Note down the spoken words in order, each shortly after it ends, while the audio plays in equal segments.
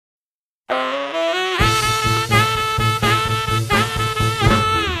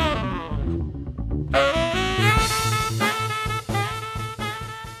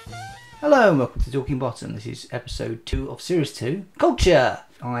Hello and welcome to Talking Bottom. This is episode 2 of series 2, Culture.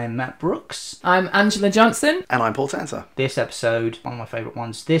 I'm Matt Brooks. I'm Angela Johnson. And I'm Paul Tanter. This episode, one of my favourite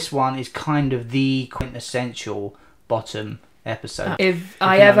ones. This one is kind of the quintessential Bottom episode. If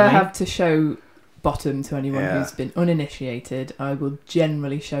I ever have to show Bottom to anyone who's been uninitiated, I will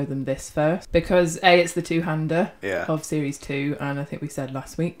generally show them this first. Because A, it's the two-hander of Series 2, and I think we said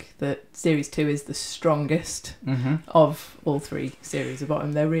last week that Series 2 is the strongest of all three series of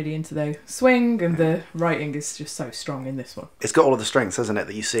Bottom. They're really into their swing, and the writing is just so strong in this one. It's got all of the strengths, hasn't it,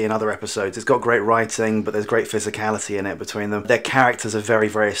 that you see in other episodes. It's got great writing, but there's great physicality in it between them. Their characters are very,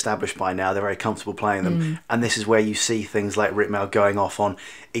 very established by now. They're very comfortable playing them. And this is where you see things like Rik Mayall going off on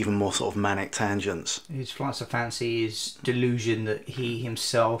even more sort of manic tangents. His flights of fancy is delusion that he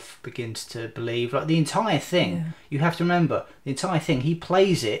himself begins to believe. Like the entire thing, you have to remember, the entire thing, he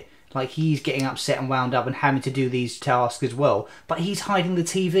plays it like he's getting upset and wound up and having to do these tasks as well. But he's hiding the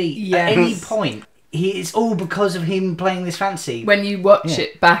TV at any point. It's all because of him playing this fancy. When you watch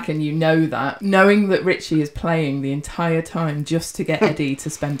it back and you know that, knowing that Richie is playing the entire time just to get Eddie to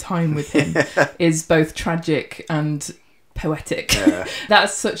spend time with him is both tragic and poetic.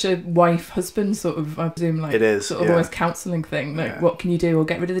 That's such a wife-husband sort of, I presume, like it is, sort of almost counselling thing. Like, what can you do? Or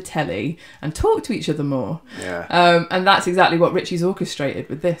get rid of the telly and talk to each other more. And that's exactly what Richie's orchestrated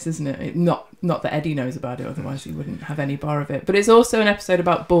with this, isn't it? Not that Eddie knows about it, otherwise he wouldn't have any bar of it. But it's also an episode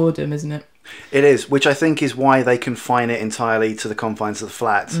about boredom, isn't it? It is, which I think is why they confine it entirely to the confines of the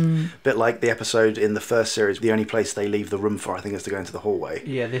flat. Bit like the episode in the first series, the only place they leave the room for, I think, is to go into the hallway.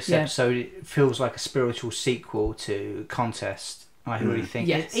 Yeah, this episode it feels like a spiritual sequel to Contest. I really think.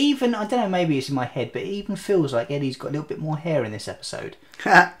 Yes. Even, I don't know, maybe it's in my head, but it even feels like Eddie's got a little bit more hair in this episode.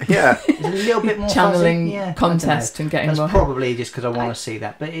 It's a little bit more channeling Contest and getting That's more probably just because I want to see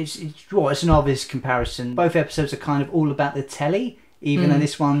that. But it's an obvious comparison. Both episodes are kind of all about the telly. Even though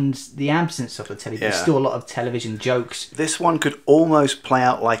this one's the absence of the telly, there's still a lot of television jokes. This one could almost play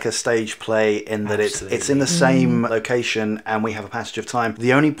out like a stage play in that it's in the same location and we have a passage of time.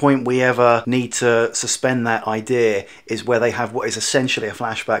 The only point we ever need to suspend that idea is where they have what is essentially a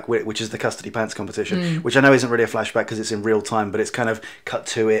flashback, which is the custody pants competition, which I know isn't really a flashback because it's in real time, but it's kind of cut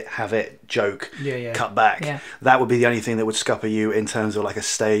to it, have it, joke, cut back. That would be the only thing that would scupper you in terms of like a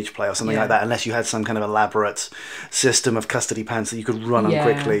stage play or something like that, unless you had some kind of elaborate system of custody pants that you could run on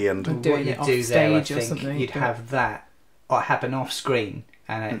quickly and what you do there, I think you'd have that happen off screen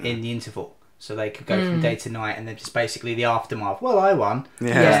and in the interval, so they could go from day to night, and then just basically the aftermath. Well, I won.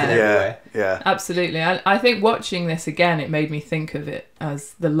 Absolutely. I think watching this again, it made me think of it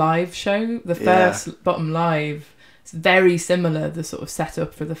as the live show, the first Bottom Live. It's very similar, the sort of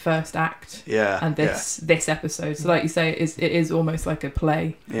setup for the first act and this episode. So like you say, it is almost like a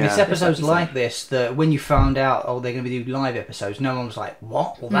play. It's episodes like this that when you found out, they're going to be doing live episodes, no one was like,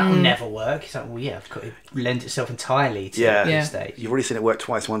 what? Well, that'll never work. It's like, well, of course, it lends itself entirely to this stage. You've already seen it work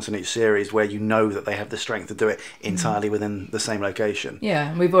twice, once in each series, where you know that they have the strength to do it entirely within the same location.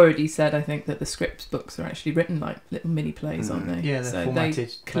 Yeah, and we've already said, I think, that the script books are actually written like little mini plays, aren't they? Yeah, they're formatted.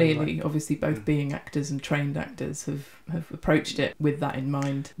 They clearly, obviously, both being actors and trained actors, have approached it with that in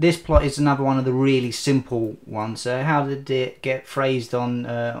mind. This plot is another one of the really simple ones. How did it get phrased on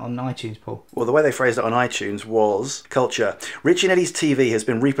iTunes, Paul? Well, the way they phrased it on iTunes was Culture. Richie and Eddie's TV has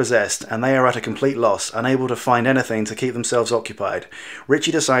been repossessed and they are at a complete loss, unable to find anything to keep themselves occupied.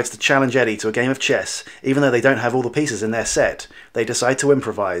 Richie decides to challenge Eddie to a game of chess, even though they don't have all the pieces in their set. They decide to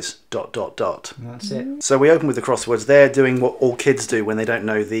improvise... That's it. So we open with the crosswords. They're doing what all kids do when they don't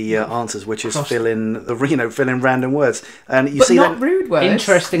know the answers, which is fill in random words. And you see not that rude words.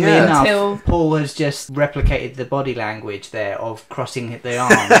 Interestingly enough, Paul has just replicated the body language there of crossing the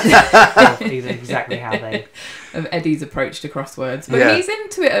arms. Exactly how they... of Eddie's approach to crosswords. But he's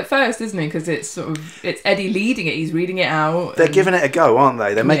into it at first, isn't he? Because it's Eddie leading it. He's reading it out. They're giving it a go, aren't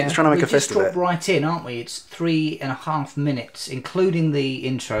they? They're trying to make a fist of it. We just dropped right in, aren't we? It's 3.5 minutes, including the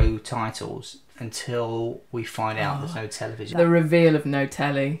intro titles, until we find out there's no television. The reveal of no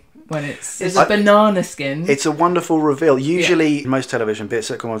telly. When it's a banana skin. It's a wonderful reveal. Usually, in most television, be it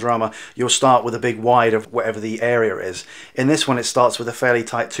sitcom or drama, you'll start with a big wide of whatever the area is. In this one, it starts with a fairly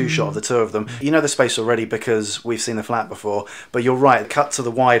tight two-shot of the two of them. You know the space already because we've seen the flat before, but you're right, cut to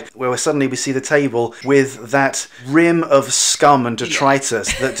the wide, where suddenly we see the table with that rim of scum and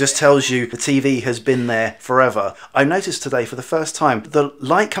detritus that just tells you the TV has been there forever. I noticed today, for the first time, the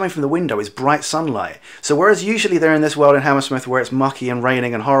light coming from the window is bright sunlight. So whereas usually they're in this world in Hammersmith where it's mucky and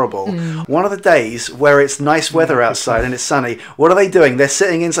raining and horrible, miserable. One of the days where it's nice weather outside and it's sunny, what are they doing? They're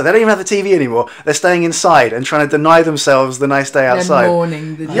sitting inside. They don't even have the TV anymore. They're staying inside and trying to deny themselves the nice day outside. They're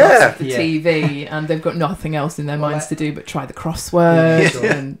mourning the use of the TV, and they've got nothing else in their minds to do but try the crosswords.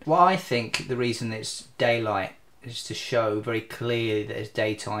 And well, I think the reason it's daylight is to show very clearly that it's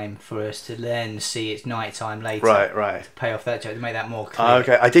daytime for us to then see it's nighttime later. Right. To pay off that joke, to make that more clear.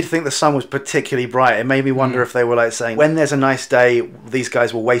 Okay, I did think the sun was particularly bright. It made me wonder if they were like saying, when there's a nice day, these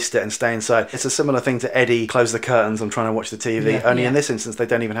guys will waste it and stay inside. It's a similar thing to Eddie, close the curtains, I'm trying to watch the TV. Only in this instance, they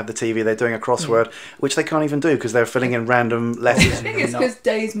don't even have the TV. They're doing a crossword, which they can't even do because they're filling in random letters. I think it's because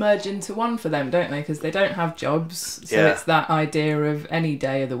days merge into one for them, don't they? Because they don't have jobs. So it's that idea of any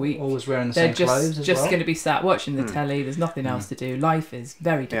day of the week. Always wearing the same clothes as just going to be sat watching the telly. There's nothing else to do. Life is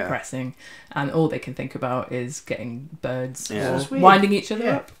very depressing, and all they can think about is getting birds or winding each other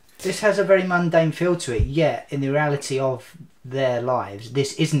up. This has a very mundane feel to it, yet in the reality of their lives,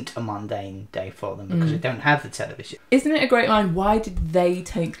 this isn't a mundane day for them because they don't have the television. Isn't it a great line? Why did they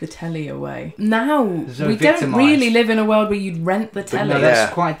take the telly away? Now, we don't really live in a world where you'd rent the telly. No,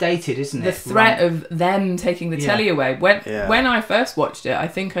 that's quite dated, isn't it? The threat of them taking the telly away. When I first watched it, I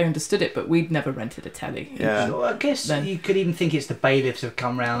think I understood it, but we'd never rented a telly. So I guess you could even think it's the bailiffs have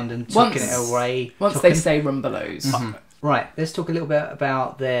come round and taken it away. Once they say rumbelows. Right, let's talk a little bit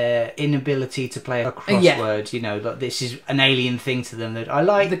about their inability to play a crossword. You know, like this is an alien thing to them. That I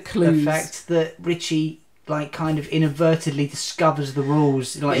like the fact that Richie, like, kind of inadvertently discovers the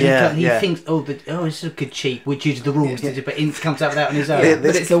rules. Like he thinks, this is a good cheat, which is the rules, but it comes out with that on his own.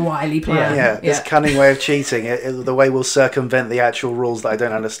 But it's a wily plan. This cunning way of cheating, the way we'll circumvent the actual rules that I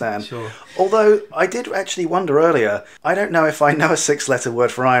don't understand. Sure. Although I did actually wonder earlier, I don't know if I know a 6-letter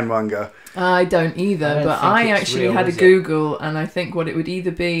word for ironmonger. I don't either, but I actually had a Google, and I think what it would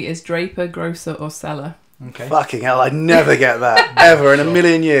either be is draper, grocer, or seller. Okay. Fucking hell, I'd never get that, ever in a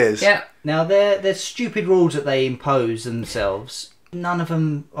million years. Yeah. Now, they're stupid rules that they impose themselves. None of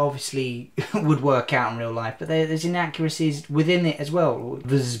them, obviously, would work out in real life, but there's inaccuracies within it as well.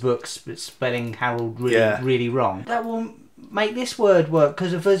 There's books spelling Harold really wrong. That won't make this word work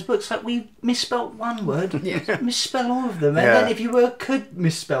because of those books. Like, we misspelt one word, misspell all of them, and then if you could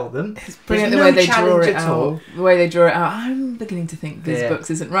misspell them, it's brilliant the way they draw it out. The way they draw it out, I'm beginning to think this books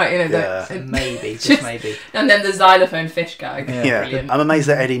isn't right. You know, maybe, just maybe. And then the xylophone fish gag. Brilliant. I'm amazed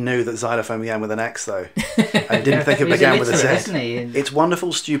that Eddie knew that xylophone began with an X though, and didn't think it began with a Z. Isn't he? It's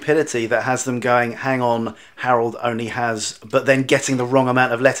wonderful stupidity that has them going, hang on, Harold only has, but then getting the wrong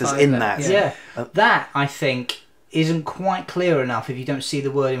amount of letters in that. That I think isn't quite clear enough if you don't see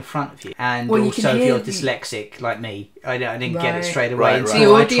the word in front of you, and also if you're dyslexic like me. I didn't get it straight away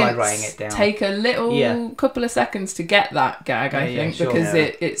until I tried writing it down. Take a little couple of seconds to get that gag, I think, because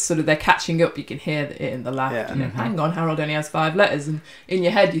it's sort of they're catching up. You can hear it in the laugh. You know, hang on, Harold only has 5 letters, and in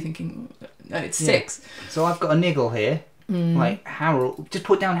your head you're thinking, no, it's 6. So I've got a niggle here. Like Harold, just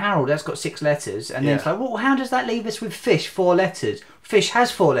put down Harold. That's got 6 letters, and then it's like, well, how does that leave us with fish? 4 letters. Fish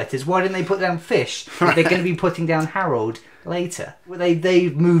has 4 letters. Why didn't they put down fish? If they're going to be putting down Harold later. Well,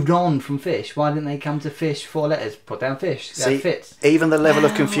 they've moved on from fish. Why didn't they come to fish? 4 letters. Put down fish. That fits. Even the level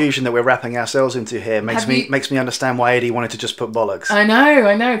of confusion that we're wrapping ourselves into here makes me understand why Eddie wanted to just put bollocks. I know.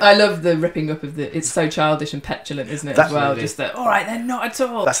 I love the ripping up of the. It's so childish and petulant, isn't it? As well, just that. All right, they're not at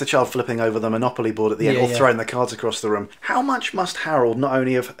all. That's the child flipping over the Monopoly board at the end, or throwing the cards across the room. How much must Harold not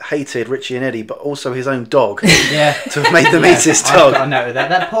only have hated Richie and Eddie, but also his own dog? To have made them eat his dog. I know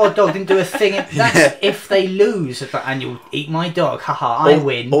that poor dog didn't do a thing. That's if they lose, and you'll eat my dog. I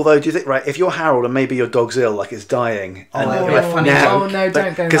win. Although, do you think, if you're Harold and maybe your dog's ill, like it's dying. Don't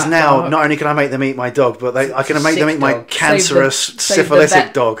go because now, not only can I make them eat my dog, but I can make them eat my cancerous,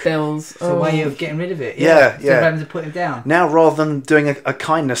 syphilitic dog. Bills. It's a way of getting rid of it. Yeah. Having to put him down. Now, rather than doing a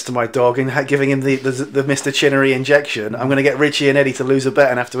kindness to my dog and giving him the Mr. Chinnery injection, I'm going to get Richie and Eddie to lose a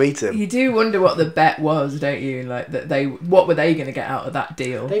bet and have to eat him. You do wonder what the bet was, don't you? Like what were they going to get out of that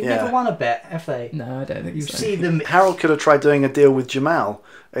deal? They've never won a bet, have they? No, I don't think so. See them. Harold could have tried doing a deal with Jamal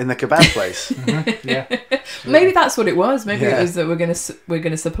in the kebab place. Maybe that's what it was. Maybe it was that we're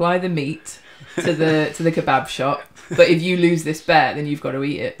gonna supply the meat to the kebab shop, but if you lose this bet, then you've got to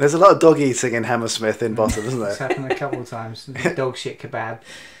eat it. There's a lot of dog eating in Hammersmith in Bottom, isn't there? It's happened a couple of times. Dog shit kebab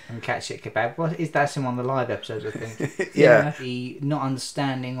and cat shit kebab. That's in one of the live episodes, I think. The not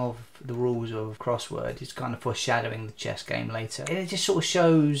understanding of the rules of crossword is kind of foreshadowing the chess game later. It just sort of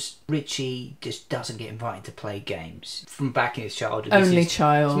shows Richie just doesn't get invited to play games from back in his childhood. Only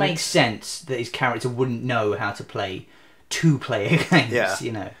child. It makes sense that his character wouldn't know how to play two-player games,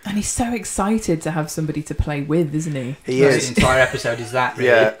 you know. And he's so excited to have somebody to play with, isn't he? He is. The entire episode is that, really.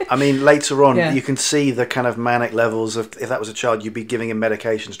 Yeah, I mean, later on, you can see the kind of manic levels of, if that was a child, you'd be giving him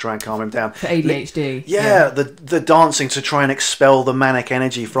medication to try and calm him down. For ADHD. The dancing to try and expel the manic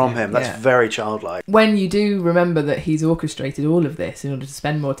energy from him. That's very childlike. When you do remember that he's orchestrated all of this in order to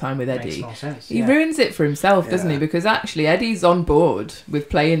spend more time with Eddie, makes more sense, he ruins it for himself, doesn't he? Because actually Eddie's on board with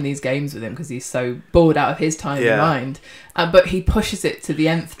playing these games with him because he's so bored out of his time and mind. But he pushes it to the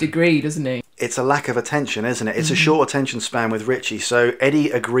nth degree, doesn't he? It's a lack of attention, isn't it? It's a short attention span with Richie. So Eddie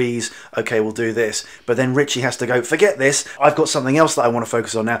agrees, okay, we'll do this. But then Richie has to go, forget this. I've got something else that I want to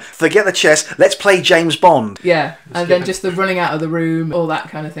focus on now. Forget the chess. Let's play James Bond. Yeah. And then just the running out of the room, all that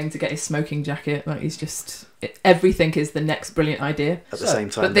kind of thing to get his smoking jacket. Like, he's just... everything is the next brilliant idea. At the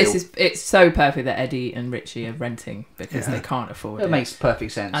same time. But it's so perfect that Eddie and Richie are renting because they can't afford it. It makes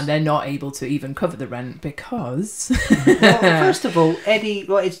perfect sense. And they're not able to even cover the rent because... Well, first of all, Eddie,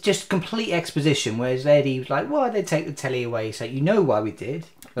 it's just complete exposition, whereas Eddie was like, why did they take the telly away? So you know why we did.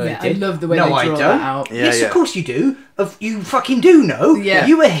 I love the way they draw that out. Yes, of course you do. You fucking do know. Yeah.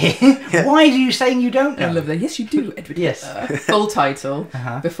 You were here. Why are you saying you don't know? I love that. Yes, you do, Edward. Yes. Full title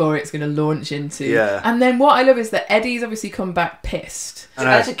before it's going to launch into... Yeah. And then what I love is that Eddie's obviously come back pissed.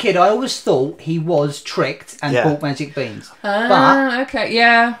 As a kid, I always thought he was tricked and bought magic beans. Okay,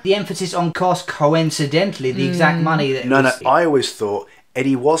 yeah. The emphasis on cost, coincidentally, the exact money that... No, I always thought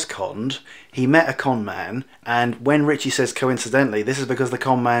Eddie was conned. He met a con man, and when Richie says coincidentally, this is because the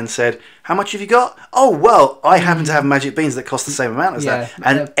con man said, how much have you got? Oh, well, I happen to have magic beans that cost the same amount as that.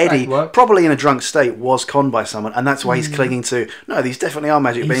 And Eddie, probably in a drunk state, was conned by someone, and that's why he's clinging to, no, these definitely are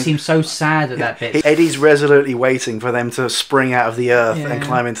magic beans. He seems so sad at that bit. Eddie's resolutely waiting for them to spring out of the earth and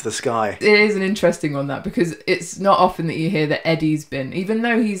climb into the sky. It is an interesting one, that, because it's not often that you hear that Eddie's been, even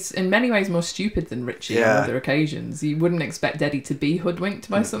though he's in many ways more stupid than Richie on other occasions, you wouldn't expect Eddie to be hoodwinked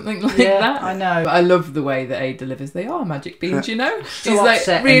by something like that. I know. But I love the way that Aid delivers. They are magic beans, you know? So he's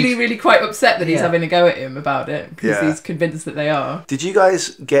like really quite upset that he's having a go at him about it because he's convinced that they are. Did you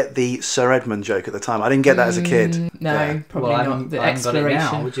guys get the Sir Edmund joke at the time? I didn't get that as a kid. No, probably not. The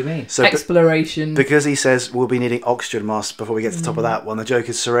exploration. What do you mean? So, exploration. Because he says we'll be needing oxygen masks before we get to the top of that one. The joke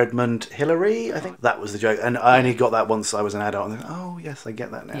is Sir Edmund Hillary, I think. That was the joke. And I only got that once I was an adult. And oh, yes, I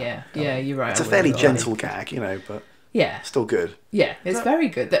get that now. Yeah, you're right. It's a fairly gentle gag, you know, but... Yeah. Still good. Yeah, it's very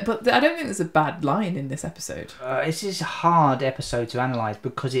good. But I don't think there's a bad line in this episode. This is a hard episode to analyse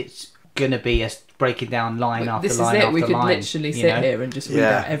because it's going to be a breaking down line after line after line. We could literally sit here and just read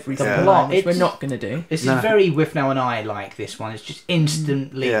out every single line, which we're not going to do. This is very Withnail and I like this one. It's just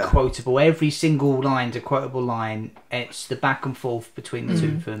instantly quotable. Every single line's a quotable line. It's the back and forth between the two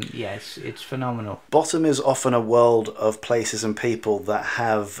of them. Yeah, it's phenomenal. Bottom is often a world of places and people that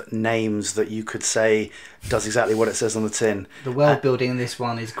have names that you could say does exactly what it says on the tin. The world building in this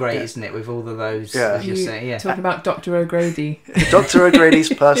one is great, isn't it? With all of those, as you say. Talking about Dr. O'Grady. Dr.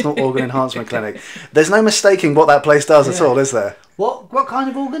 O'Grady's Personal Organ Enhancement Clinic. There's no mistaking what that place does at all, is there? What kind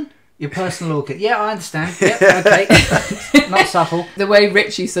of organ? Your personal organ. Yeah, I understand. Yep, okay. Not subtle. The way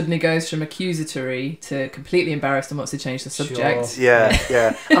Richie suddenly goes from accusatory to completely embarrassed and wants to change the subject. Sure.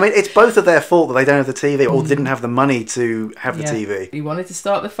 Yeah. I mean, it's both of their fault that they don't have the TV or didn't have the money to have the TV. He wanted to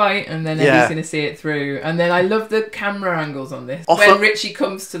start the fight and then Eddie's going to see it through. And then I love the camera angles on this. When Richie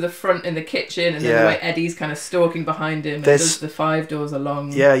comes to the front in the kitchen and then the way Eddie's kind of stalking behind him and does the 5 doors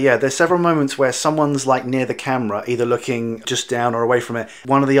along. Yeah. There's several moments where someone's like near the camera, either looking just down or away from it.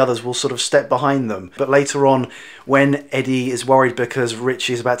 One of the others will sort of step behind them. But later on, when Eddie is worried because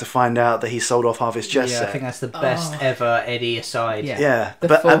Richie's about to find out that he sold off half his chess set. I think that's the best ever Eddie aside. Yeah. The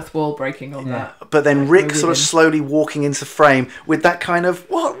fourth wall breaking on that. But then Rick sort of slowly walking into frame with that kind of,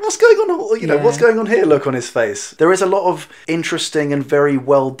 what's going on? You know, what's going on here look on his face. There is a lot of interesting and very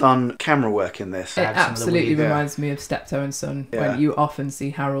well done camera work in this. It absolutely reminds me of Steptoe and Son, when you often see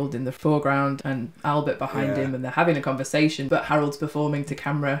Harold in the foreground and Albert behind him and they're having a conversation, but Harold's performing to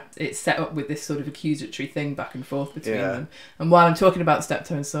camera. It's set up with this sort of accusatory thing back and forth between them. And while I'm talking about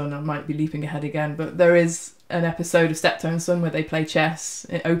Steptoe and Son, I might be leaping ahead again, but there is an episode of Steptoe and Son where they play chess.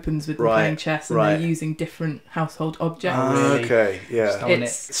 It opens with them playing chess and they're using different household objects. Okay, yeah.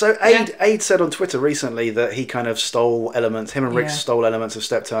 So Aid said on Twitter recently that he kind of stole elements, him and Rick stole elements of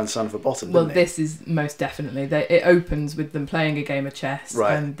Steptoe and Son for Bottom, didn't he? This is most definitely. It opens with them playing a game of chess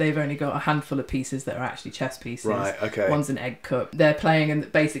and they've only got a handful of pieces that are actually chess pieces. Right, okay. One's an egg cup. They're playing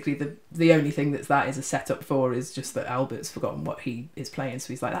and basically the only thing that is a setup for is just that Albert's forgotten what he is playing. So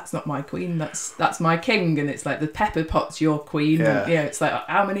he's like, that's not my queen, that's my king. And it's it's like the pepper pot's your queen. Yeah. And, it's like,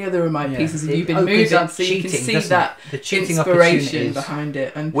 how many other of my pieces have you been opens moving? up So you can cheating, see that the cheating inspiration opportunities. behind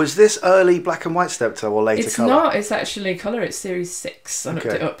it. And was this early black and white Steptoe or later it's colour? not. It's actually colour. It's series 6. I looked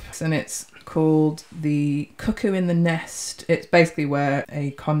it up, and it's called The Cuckoo in the Nest. It's basically where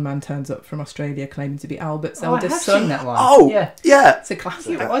a con man turns up from Australia claiming to be Albert's eldest son. Seen that one. Oh, yeah. It's a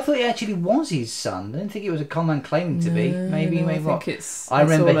classic. I thought it actually was his son. I didn't think it was a con man claiming to be. Maybe I what? think it's. I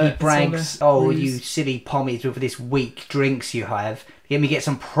remember he it's brags, all a you ruse." silly pommies with this weak drinks you have. Let me get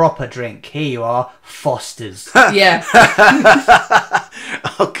some proper drink. Here you are, Foster's. Yeah.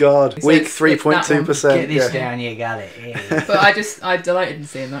 Oh God, So weak it's 3.2%. Get this down, you got it. Yeah. But I delighted in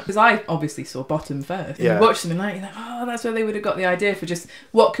seeing that because I obviously saw Bottom first. Yeah. You watch something like you're like, oh, that's where they would have got the idea for just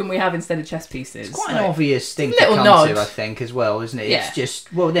what can we have instead of chess pieces. It's quite an obvious thing to little come nod. to, I think, as well, isn't it? Yeah. It's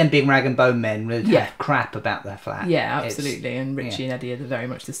just, well, them big rag and bone men would Yeah. have crap about their flat. Yeah, absolutely. And Richie and Eddie are very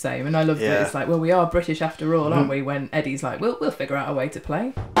much the same. And I love Yeah. that it's like, well, we are British after all, aren't we? When Eddie's like, we'll figure out a way to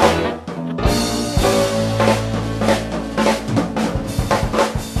play.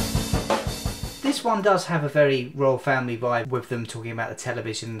 This one does have a very royal family vibe with them talking about the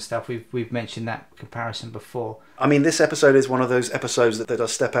television and stuff. We've mentioned that comparison before. I mean, this episode is one of those episodes that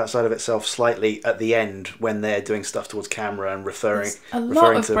does step outside of itself slightly at the end when they're doing stuff towards camera and referring There's a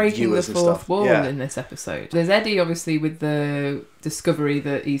lot of to breaking the viewers and fourth stuff. wall Yeah. in this episode. There's Eddie, obviously, with the discovery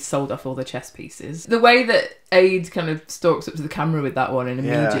that he's sold off all the chess pieces. The way that Aid kind of stalks up to the camera with that one and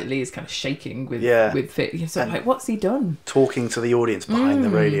immediately is kind of shaking with fit. You're sort of like, what's he done? Talking to the audience behind the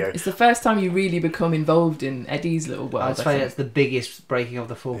radio. It's the first time you really become involved in Eddie's little world. I'd say that's the biggest breaking of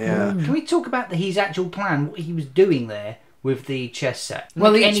the fourth wall. Yeah. Can we talk about his actual plan, what he was doing there with the chess set?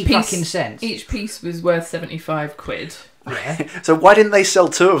 Well, Make each any piece, fucking sense? Each piece was worth 75 quid. Yeah. So why didn't they sell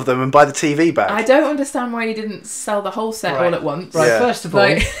 2 of them and buy the TV back? I don't understand why you didn't sell the whole set all at once. Right, Yeah. first of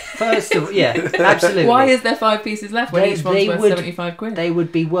all, yeah, absolutely. Why is there 5 pieces left when each one's worth 75 quid? They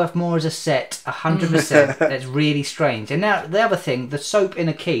would be worth more as a set, 100%. That's really strange. And now, the other thing, the soap in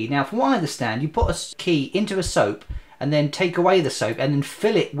a key. Now, from what I understand, you put a key into a soap and then take away the soap and then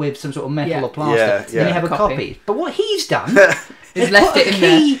fill it with some sort of metal or plaster. Yeah, Then you have a Copy. copy. But what he's done He's is left put it a in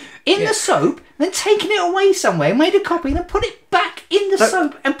key there. in the soap, then taken it away somewhere, made a copy, and then put it back in the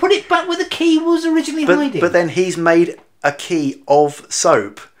soap and put it back where the key was originally hiding. But then he's made a key of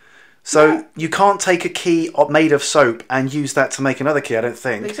soap. So you can't take a key made of soap and use that to make another key, I don't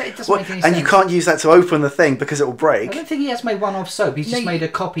think. Exactly, it doesn't make any and you sense. can't use that to open the thing because it will break. I don't think he has made one off soap. He's just made a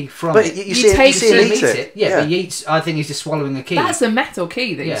copy from But it. you see him eat it. Yeah, but he eats. I think he's just swallowing a key. That's a metal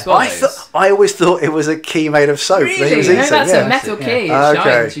key that he Yeah. swallows. I always thought it was a key made of soap that he was Really? eating. No, that's yeah. a metal key. It Okay.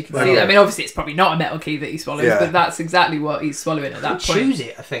 shines. You can see Okay. that. I mean, obviously, it's probably not a metal key that he swallows, Yeah. but that's exactly what he's swallowing at that point. Choose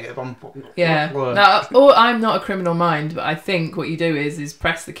it, I think. At one point. Yeah. Now, I'm not a criminal mind, but I think what you do is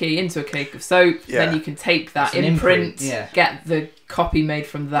press the key into a cake of soap, Yeah. then you can take that It's an imprint, imprint, get the copy made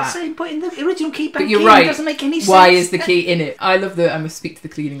from that. So putting the original key back But you're in right. doesn't make any sense. Why is the key in it? I love that. I must speak to the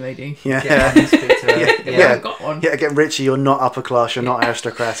cleaning lady. Yeah. Yeah, I can speak to her. Yeah. I haven't got one. Yeah, again, Richie, you're not upper class, you're not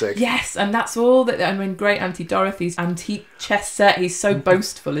aristocratic. Yes, and that's all that. I mean, great Auntie Dorothy's antique chess set. He's so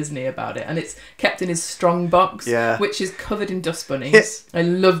boastful, isn't he, about it? And it's kept in his strong box, which is covered in dust bunnies. I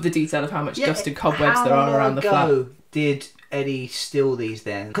love the detail of how much dust and cobwebs there are around the flat. How did Eddie steal these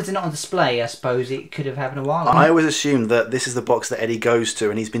then? Because they're not on display, I suppose it could have happened a while ago. I always assumed that this is the box that Eddie goes to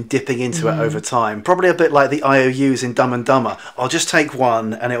and he's been dipping into it over time. Probably a bit like the IOUs in Dumb and Dumber. I'll just take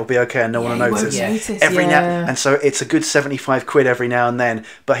one and it'll be okay and no one will notice. And so it's a good 75 quid every now and then,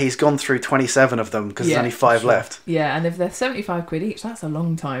 but he's gone through 27 of them because there's only 5 left. Yeah, and if they're 75 quid each, that's a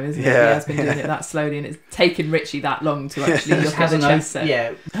long time, isn't it? Yeah. He has been doing it that slowly, and it's taken Richie that long to actually look at the chess set.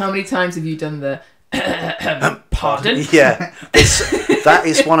 Yeah. How many times have you done the pardon? Yeah, that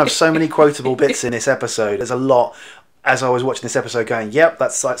is one of so many quotable bits in this episode. There's a lot. As I was watching this episode going, yep,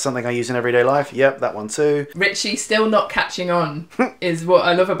 that's like something I use in everyday life. Yep, that one too. Richie still not catching on is what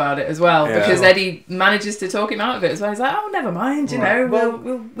I love about it as well, because Eddie manages to talk him out of it as well. He's like, oh, never mind, you know,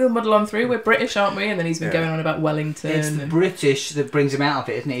 we'll muddle on through. We're British, aren't we? And then he's been going on about Wellington. It's the British that brings him out of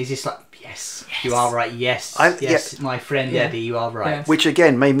it, isn't it? He's just like, yes, you are right, yes, my friend Eddie, you are right. Yes. Which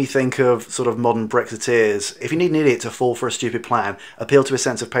again made me think of sort of modern Brexiteers. If you need an idiot to fall for a stupid plan, appeal to his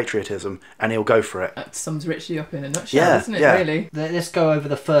sense of patriotism and he'll go for it. That sums Richie up in a nutshell, doesn't it, really? Let's go over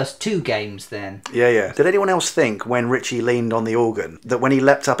the first 2 games then. Yeah. Did anyone else think when Richie leaned on the organ that when he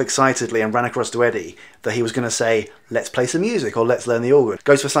leapt up excitedly and ran across to Eddie that he was going to say, let's play some music or let's learn the organ?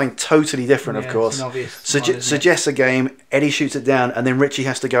 Goes for something totally different, of course. It's an obvious Suggests a game, Eddie shoots it down, and then Richie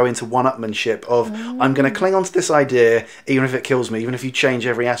has to go into one-upmanship of, I'm going to cling on to this idea even if it kills me, even if you change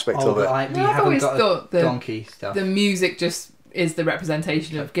every aspect of it. We haven't got thought a donkey stuff. The music just is the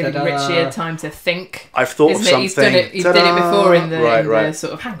representation of giving Richie a time to think. I've thought of something. He's done it before in the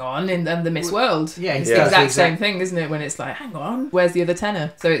sort of hang on in the Miss World. Yeah, it's the exact same thing, isn't it? When it's like, hang on, where's the other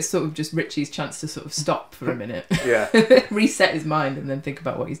tenor? So it's sort of just Richie's chance to sort of stop for a minute, reset his mind, and then think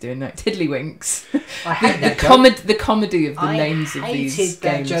about what he's doing next. Tiddlywinks. I hate the comedy of the names of these games. I hated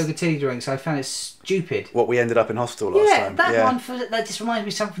that joke of Tiddlywinks. I found it stupid. What, we ended up in hospital last time? That just reminds me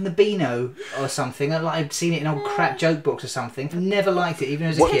of something from the Beano or something. I'd seen it in old crap joke books or something. Never liked it, even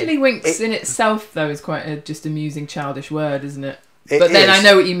as a kid. Tiddlywinks in itself, though, is quite a just amusing, childish word, isn't it? But then I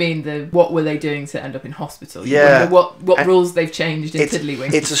know what you mean. What were they doing to end up in hospital? What rules they've changed in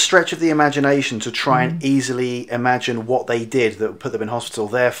Tiddlywinks. It's a stretch of the imagination to try and easily imagine what they did that put them in hospital.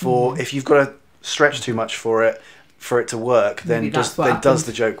 Therefore, if you've got to stretch too much for it to work, then does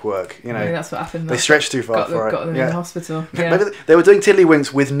the joke work? You know, maybe that's what happened. They stretched too far for it. Got them in the hospital. Yeah. Maybe they were doing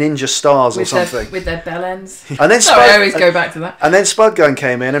Tiddlywinks with ninja stars or something. With their bell ends. And then I always go back to that. And then Spudgun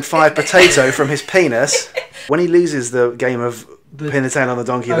came in and fired potato from his penis. When he loses the game of pin the tail on the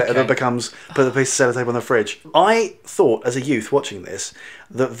donkey, that becomes put the piece of sellotape on the fridge. I thought as a youth watching this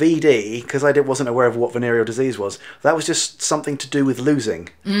that VD, because I wasn't aware of what venereal disease was, that was just something to do with losing.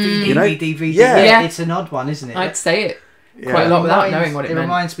 You know? VD. Yeah, it's an odd one, isn't it? I'd say it quite a lot without knowing what it meant. It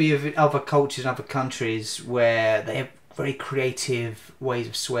reminds me of other cultures and other countries where they have very creative ways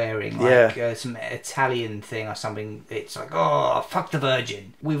of swearing, like some Italian thing or something. It's like, oh, fuck the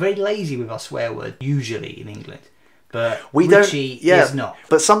Virgin. We're very lazy with our swear word usually in England. But Richie is not.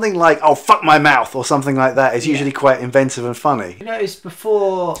 But something like, oh, fuck my mouth, or something like that is usually quite inventive and funny. You notice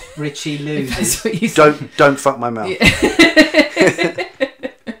before Richie loses... don't fuck my mouth. Yeah.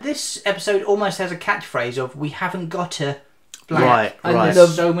 This episode almost has a catchphrase of, we haven't got to... Right.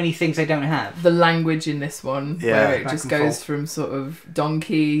 There's so many things they don't have. The language in this one, where it just goes from sort of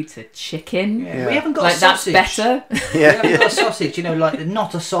donkey to chicken. Yeah. We haven't got a sausage. That's better. We haven't got a sausage. You know, like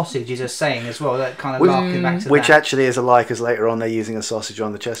not a sausage is a saying as well. That kind of larking back to which actually is a lie, because later on they're using a sausage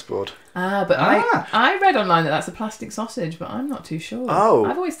on the chessboard. I read online that that's a plastic sausage, but I'm not too sure. Oh,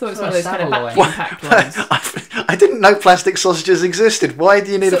 I've always thought it's one of those kind of vacuum-packed ones. I didn't know plastic sausages existed. Why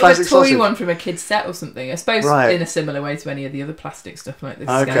do you need a plastic sausage? A toy one from a kid's set or something. I suppose in a similar way to any of the other plastic stuff like this.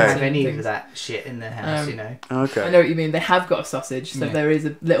 They don't have any of that shit in their house, you know. Okay. I know what you mean. They have got a sausage, so there is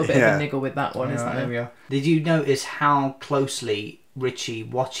a little bit of a niggle with that one, isn't there? Did you notice how closely Richie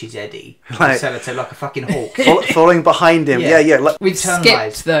watches Eddie like a fucking hawk, following behind him? Yeah. We've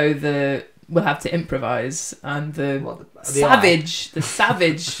skipped though we'll have to improvise and the savage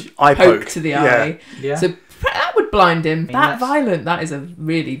poke to the eye. Yeah. So that would blind him. That is a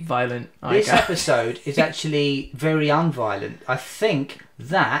really violent eye. This episode is actually very unviolent. I think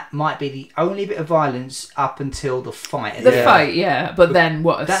that might be the only bit of violence up until the fight. But then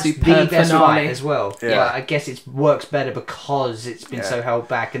that's superb the best finale as well. Yeah, I guess it works better because it's been so held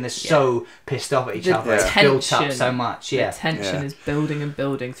back and they're so pissed off at each other. It's built up so much. Yeah, the tension is building and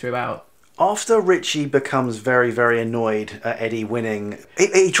building throughout. After Richie becomes very, very annoyed at Eddie winning,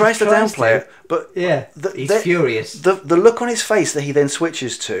 he tries to downplay it, but he's furious. The look on his face that he then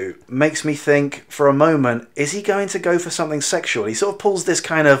switches to makes me think for a moment, is he going to go for something sexual? He sort of pulls this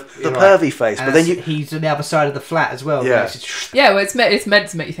kind of pervy face, and but then he's on the other side of the flat as well. Yeah, well, it's meant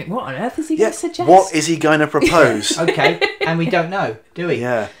to make you think, what on earth is he going to suggest? What is he going to propose? Okay, and we don't know, do we?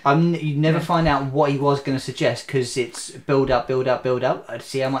 Yeah. You never find out what he was going to suggest because it's build up.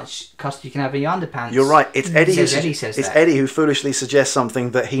 See how much custard you can have in your underpants. You're right. It's Eddie Eddie who foolishly suggests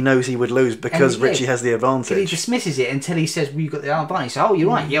something that he knows he would lose because Richie has the advantage. He dismisses it until he says, well, you've got the advantage. So, you're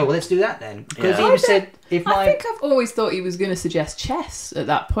right. Yeah, well, let's do that then. Because he even said, I think I've always thought he was going to suggest chess at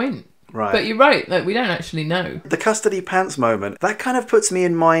that point. Right. But you're right, we don't actually know. The custody pants moment, that kind of puts me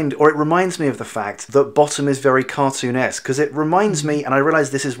in mind, or it reminds me of the fact that Bottom is very cartoonesque, because it reminds me, and I realise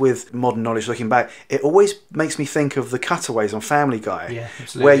this is with modern knowledge looking back, it always makes me think of the cutaways on Family Guy,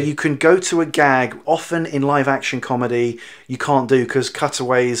 where you can go to a gag, often in live action comedy, you can't do, because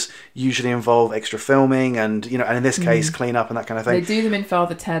cutaways usually involve extra filming and, and in this case, clean up and that kind of thing. They do them in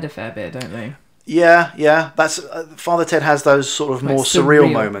Father Ted a fair bit, don't they? Yeah. That's Father Ted has those sort of more surreal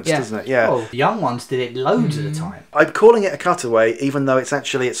moments, doesn't it? Yeah. Oh, the young ones did it loads of the time. I'm calling it a cutaway, even though it's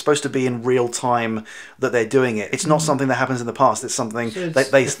supposed to be in real time that they're doing it. It's not something that happens in the past. It's something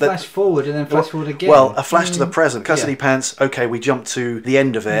they flash forward and then flash forward again. Well, a flash to the present. Custody pants. Okay, we jump to the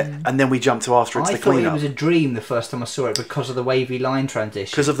end of it, and then we jump to after it's the cleanup. I thought it was a dream the first time I saw it because of the wavy line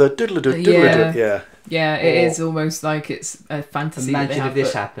transition. Because of the diddle-a-doo. Yeah, it is almost like it's a fantasy. Imagine if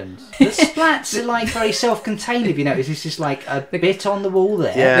this happened. The splats are like very self-contained. If you notice, it's just like a bit on the wall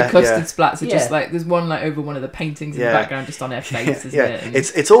there. Yeah, the custard splats are just like there's one like over one of the paintings in the background, just on her face, isn't it? And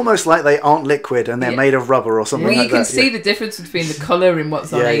it's almost like they aren't liquid and they're made of rubber or something. Well, you can see the difference between the colour in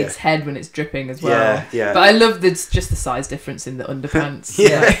what's on Aid's head when it's dripping as well. Yeah. But I love just the size difference in the underpants.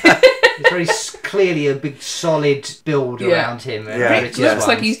 It's very clearly a big solid build around him. Rick looks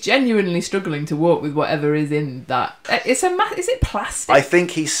like he's genuinely struggling to walk with whatever is in that. Is it plastic? I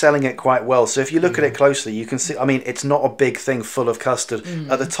think he's selling it quite well. So if you look at it closely, you can see. I mean, it's not a big thing full of custard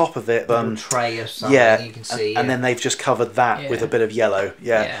at the top of it. A tray of something you can see. And then they've just covered that with a bit of yellow.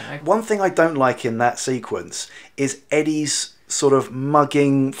 One thing I don't like in that sequence is Eddie's sort of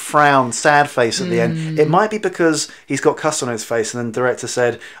mugging frown, sad face at the end. It might be because he's got custard on his face and then the director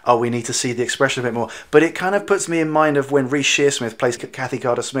said, oh, we need to see the expression a bit more. But it kind of puts me in mind of when Reece Shearsmith plays Kathy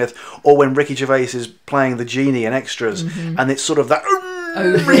Carter-Smith, or when Ricky Gervais is playing the genie in Extras, and it's sort of that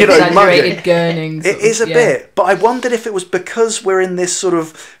over-exaggerated gurning. It is a bit, but I wondered if it was because we're in this sort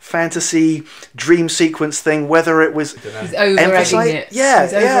of fantasy dream sequence thing, whether it was he's over-egging it.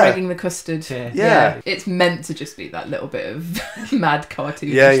 He's over-egging the custard. It's meant to just be that little bit of mad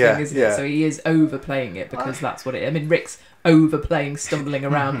cartoonish thing, isn't it? So he is overplaying it because that's what it is. I mean, Rick's overplaying, stumbling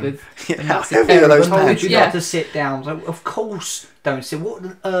around with a massive pair of told you not to sit down. So of course, don't sit. What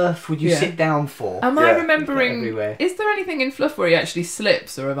on earth would you sit down for? Am I remembering? Is there anything in Fluff where he actually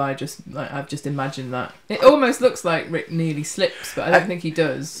slips, or have I just I've just imagined that? It almost looks like Rick nearly slips, but I don't think he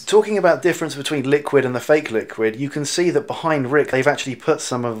does. Talking about difference between liquid and the fake liquid, you can see that behind Rick they've actually put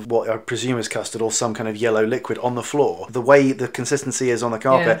some of what I presume is custard or some kind of yellow liquid on the floor. The way the consistency is on the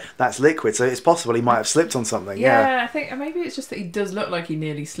carpet, that's liquid, so it's possible he might have slipped on something. I think maybe it's just that he does look like he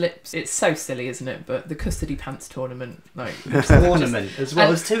nearly slips. It's so silly, isn't it? But the custardy pants tournament, ornament as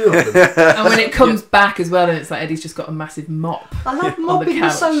well as two of them. And when it comes back as well, and it's like Eddie's just got a massive mop. I love mopping the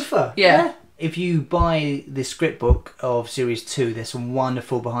sofa. Yeah. If you buy the script book of Series 2, there's some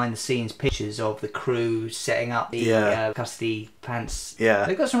wonderful behind-the-scenes pictures of the crew setting up the custody pants. Yeah.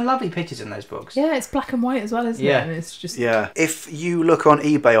 They've got some lovely pictures in those books. Yeah, it's black and white as well, isn't it? And it's just... Yeah. If you look on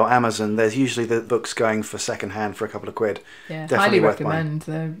eBay or Amazon, there's usually the books going for second-hand for a couple of quid. Yeah, highly recommend.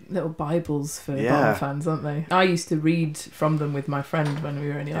 They're little Bibles for Bottom fans, aren't they? I used to read from them with my friend when we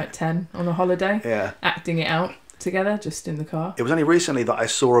were only like 10 on a holiday, acting it out together just in the car. It was only recently that I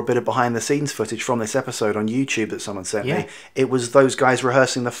saw a bit of behind the scenes footage from this episode on YouTube that someone sent me. It was those guys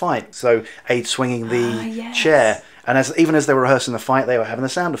rehearsing the fight. So Aid swinging the chair, and even as they were rehearsing the fight, they were having the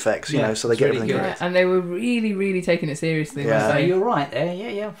sound effects, you know, so they get everything correct. And they were really, really taking it seriously. You're right there.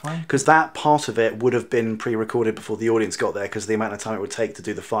 Yeah, fine. Because that part of it would have been pre-recorded before the audience got there, because the amount of time it would take to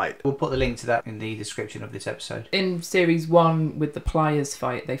do the fight. We'll put the link to that in the description of this episode. In Series 1 with the Pliers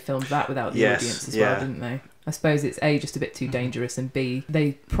fight, they filmed that without the audience as well, didn't they? I suppose it's A, just a bit too dangerous, and B,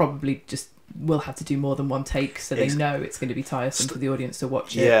 they probably just will have to do more than one take, so they know it's going to be tiresome for the audience to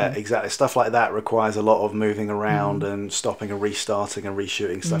watch it. Yeah, exactly. Stuff like that requires a lot of moving around and stopping and restarting and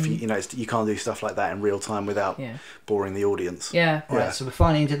reshooting stuff. You know, you can't do stuff like that in real time without boring the audience. Right, so we're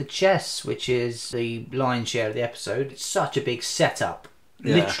finally into the chess, which is the lion's share of the episode. It's such a big setup.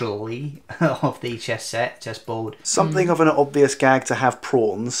 Literally, of the chessboard. Something of an obvious gag to have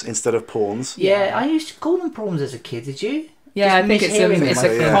prawns instead of pawns. Yeah, I used to call them prawns as a kid. Did you? Yeah, I think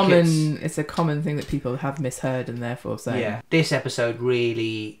it's a common thing that people have misheard and therefore say. Yeah, this episode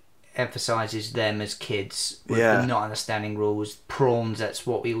really emphasises them as kids with not understanding rules. Prawns, that's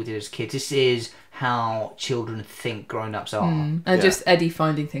what we all did as kids. This is how children think grown-ups are. And just Eddie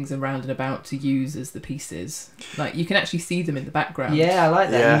finding things around and about to use as the pieces. Like, you can actually see them in the background. Yeah, I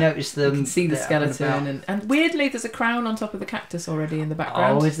like that. Yeah. You notice them. You can see the skeleton. And weirdly, there's a crown on top of the cactus already in the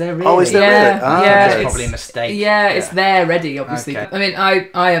background. Oh, is there really? Oh, is there really? Yeah. It's probably a mistake. Yeah, it's there ready, obviously. Okay. I mean,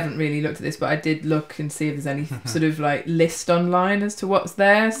 I haven't really looked at this, but I did look and see if there's any sort of, like, list online as to what's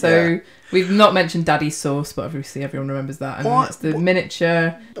there. So... We've not mentioned Daddy's sauce, but obviously everyone remembers that. And that's the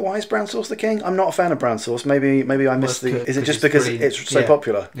miniature. Why is brown sauce the king? I'm not a fan of brown sauce. Maybe I missed the... Is it just because it's so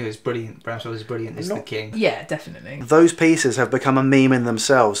popular? It was brilliant. Brown sauce is brilliant. It's the king. Yeah, definitely. Those pieces have become a meme in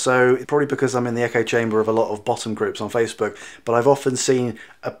themselves. So probably because I'm in the echo chamber of a lot of bottom groups on Facebook, but I've often seen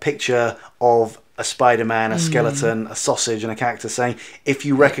a picture of a Spider-Man, a skeleton, a sausage and a cactus saying, if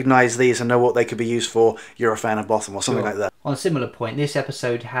you recognise these and know what they could be used for, you're a fan of bottom or something like that. On a similar point, this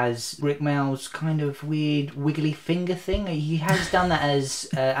episode has Rik Mayall's kind of weird wiggly finger thing. He has done that as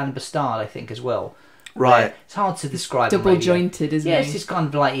Anne Bastard, I think, as well. Right. It's hard to describe. Double jointed, isn't it? Yeah, it's just kind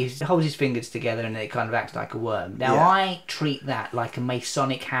of like he holds his fingers together and it kind of acts like a worm. Now, I treat that like a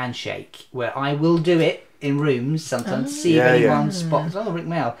Masonic handshake, where I will do it in rooms sometimes, see if anyone spots. Oh, Rik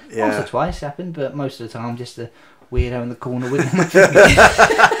Mayall. Once or twice happened, but most of the time I'm just a weirdo in the corner wiggling my fingers.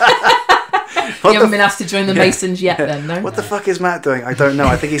 You haven't been asked to join the Masons yet then, no? What the fuck is Matt doing? I don't know.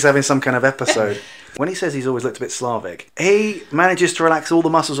 I think he's having some kind of episode. When he says he's always looked a bit Slavic, he manages to relax all the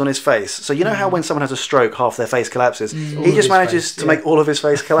muscles on his face. So you know how when someone has a stroke, half their face collapses? He just manages to make all of his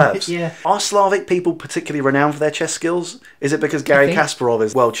face collapse. Are Slavic people particularly renowned for their chess skills? Is it because Garry Kasparov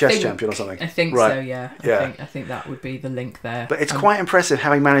is world chess champion or something? I think so, yeah. I think that would be the link there. But it's quite impressive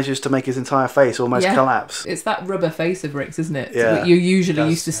how he manages to make his entire face almost collapse. It's that rubber face of Rick's, isn't it? Yeah. You're usually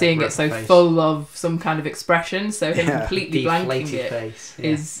used to seeing it so full of some kind of expression, so him completely blanking it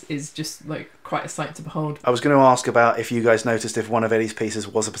is just like quite a sight to behold. I was going to ask about if you guys noticed if one of Eddie's pieces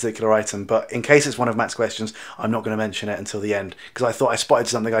was a particular item, but in case it's one of Matt's questions, I'm not going to mention it until the end, because I thought I spotted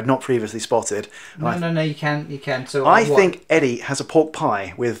something I'd not previously spotted. No, you can. So I think Eddie has a pork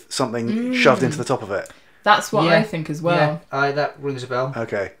pie with something shoved into the top of it. That's what I think as well. Yeah, that rings a bell.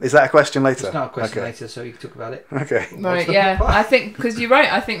 Okay. Is that a question later? It's not a question later, so you can talk about it. Okay. Right, yeah. I think, because you're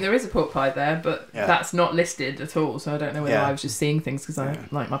right, I think there is a pork pie there, but that's not listed at all, so I don't know whether I was just seeing things because I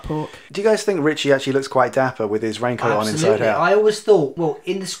like my pork. Do you guys think Richie actually looks quite dapper with his raincoat on inside out? I always thought, well,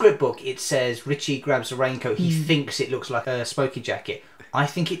 in the script book it says Richie grabs a raincoat, he thinks it looks like a smoking jacket. I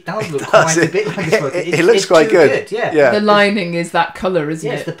think it does look quite a bit like a smoking. It looks quite good. The lining is that colour,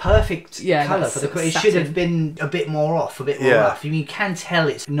 isn't it? It's the perfect colour for the. It should have been a bit more off, a bit more rough. You can tell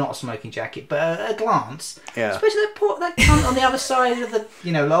it's not a smoking jacket, but at a glance, especially that cunt on the other side of the,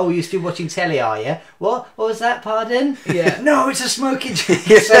 you're still watching telly, are you? What was that? Pardon? Yeah. No, it's a smoking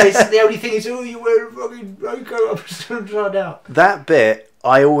jacket. So it's the only thing is, you wear a fucking raincoat. I'm trying out. That bit.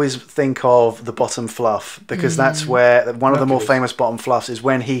 I always think of the bottom fluff, because that's where one of the more famous bottom fluffs is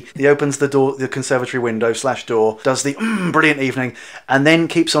when he opens the door, the conservatory window / door, does the brilliant evening, and then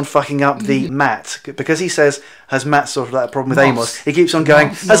keeps on fucking up the Matt, because he says, has Matt sorted out a problem with Amos? He keeps on going,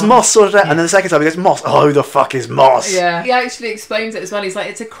 has Moss sorted out? And then the second time he goes, Moss. Oh, who the fuck is Moss? Yeah. He actually explains it as well. He's like,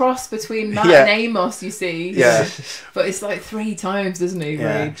 it's a cross between Matt and Amos, you see. Yeah. But it's like 3 times, doesn't he?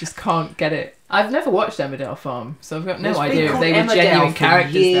 Where he just can't get it. I've never watched Emmerdale Farm, so I've got no idea if they were genuine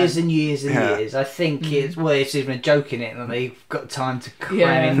characters. Years and years and years. I think it's even a joke in it, and they've got time to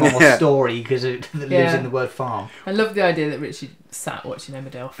cram in more story because it lives in the word farm. I love the idea that Richie sat watching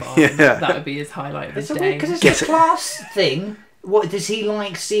Emmerdale Farm. That would be his highlight of his day. Because it's a class thing. What does he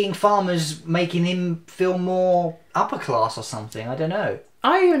like seeing farmers making him feel more upper class or something? I don't know.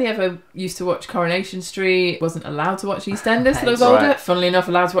 I only ever used to watch Coronation Street, wasn't allowed to watch EastEnders till I was older. Funnily enough,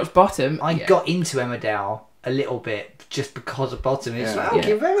 allowed to watch Bottom. I got into Emmerdale a little bit just because of Bottom. It's like,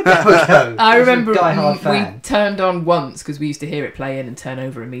 give Emmerdale a go. I remember we turned on once because we used to hear it play in and turn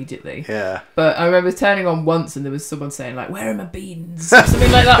over immediately. Yeah. But I remember turning on once and there was someone saying like, "Where are my beans?" Or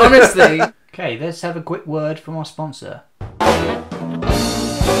something like that, honestly. Okay, let's have a quick word from our sponsor.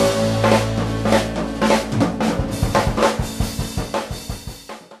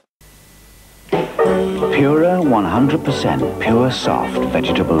 Pura 100% pure soft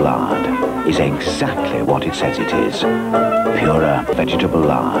vegetable lard is exactly what it says it is. Pura vegetable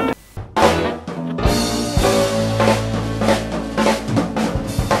lard.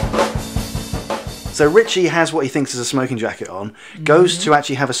 So Richie has what he thinks is a smoking jacket on, goes to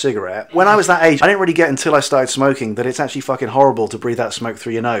actually have a cigarette. When I was that age, I didn't really get until I started smoking that it's actually fucking horrible to breathe out smoke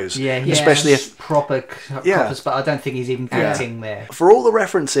through your nose. Yeah, especially if proper but I don't think he's even acting there. For all the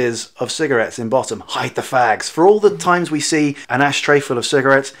references of cigarettes in Bottom, hide the fags. For all the times we see an ashtray full of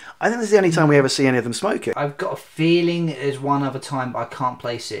cigarettes, I think this is the only time we ever see any of them smoking. I've got a feeling there's one other time, but I can't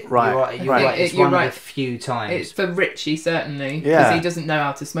place it. Right. You're right. It's one of a few times. It's for Richie, certainly. Because he doesn't know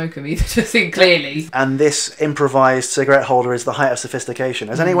how to smoke them either, does he? Clearly. And this improvised cigarette holder is the height of sophistication.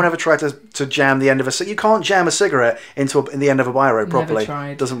 Has anyone ever tried to jam the end of a cigarette? You can't jam a cigarette in the end of a biro properly. Never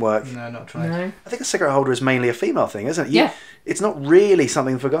tried. Doesn't work. No, not tried. No. I think a cigarette holder is mainly a female thing, isn't it? Yeah. It's not really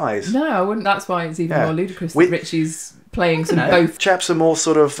something for guys. No, I wouldn't. That's why it's even more ludicrous that Richie's playing some both. Chaps are more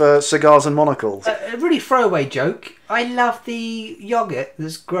sort of cigars and monocles. A really throwaway joke. I love the yoghurt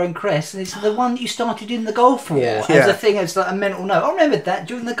that's grown crest, and it's the one that you started in the Gulf War as a thing, as like a mental note. I remembered that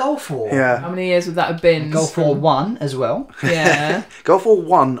during the Gulf War. Yeah. How many years would that have been? Gulf War 1 as well. Yeah. Gulf War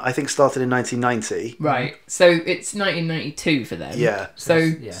 1, I think, started in 1990. Right. So it's 1992 for them. Yeah. So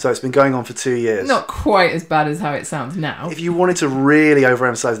it's been going on for 2 years. Not quite as bad as how it sounds now. If you wanted to really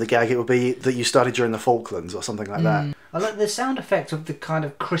overemphasize the gag, it would be that you started during the Falklands or something like that. I like the sound effect of the kind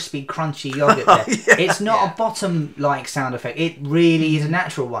of crispy, crunchy yoghurt there. It's not a Bottom-like sound effect. It really is a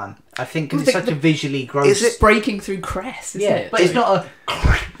natural one. I think because it's such a visually gross... Is it breaking through cress, isn't it? But it's not a...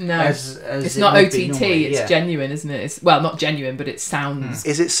 No, as it's not OTT, it's genuine, isn't it? It's, well, not genuine, but it sounds...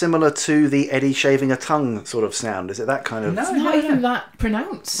 Is it similar to the Eddie shaving a tongue sort of sound? Is it that kind of... No, it's not even that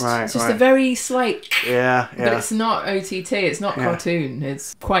pronounced. Right, it's just a very slight... Yeah. But it's not OTT, it's not cartoon.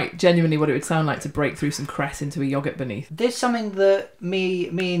 It's quite genuinely what it would sound like to break through some cress into a yoghurt beneath. There's something that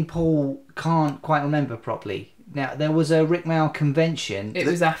me and Paul can't quite remember properly. Now, there was a Rik Mayall convention. It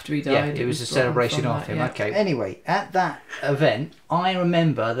was after he died. Yeah, it was a celebration of him. Yeah. Okay. Anyway, at that event, I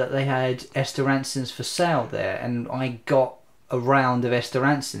remember that they had Esther Rantzen's for sale there, and I got a round of Esther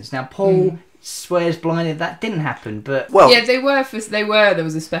Rantzen's. Now, Paul swears blindly that didn't happen, but... Well, yeah, they were. There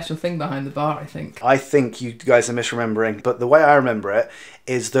was a special thing behind the bar, I think. I think you guys are misremembering, but the way I remember it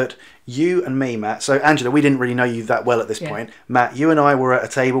is that you and me, Matt, so Angela, we didn't really know you that well at this point. Matt, you and I were at a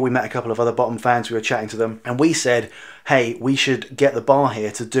table, we met a couple of other Bottom fans, we were chatting to them, and we said, hey, we should get the bar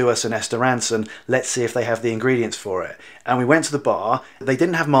here to do us an Esther Rantzen, let's see if they have the ingredients for it. And we went to the bar, they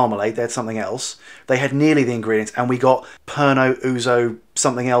didn't have marmalade, they had something else, they had nearly the ingredients, and we got Pernod, Ouzo,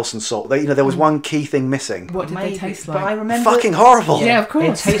 something else and salt. There was one key thing missing. What did they taste like? But I remember... Fucking horrible! Yeah, of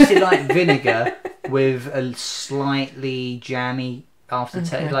course. It tasted like vinegar with a slightly jammy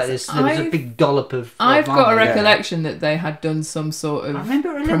aftertaste. Like there was a big dollop of... I've got a recollection that they had done some sort of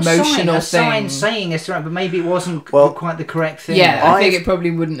promotional sign saying it's right, but maybe it wasn't quite the correct thing. Yeah, I think it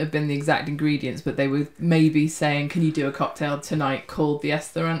probably wouldn't have been the exact ingredients, but they were maybe saying, can you do a cocktail tonight called the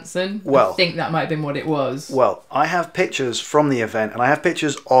Esther Rantzen? Well, I think that might have been what it was. Well, I have pictures from the event, and I have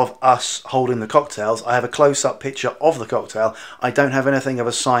pictures of us holding the cocktails. I have a close-up picture of the cocktail. I don't have anything of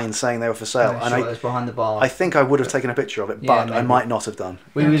a sign saying they were for sale. And it was behind the bar. I think I would have taken a picture of it, but I might not have done.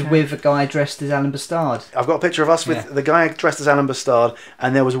 We was with a guy dressed as Alan Bastard. I've got a picture of us with the guy dressed as Alan Bastard,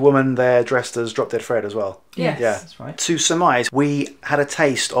 and there was a woman there dressed as Drop Dead Fred as well. Yes, that's right. To surmise, we had a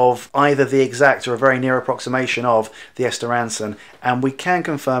taste of either the exact or a very near approximation of the Esther Rantzen, and we can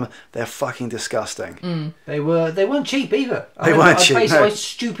confirm they're fucking disgusting. They weren't cheap either. They weren't cheap. I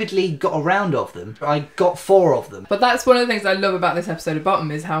stupidly got a round of them. I got 4 of them. But that's one of the things I love about this episode of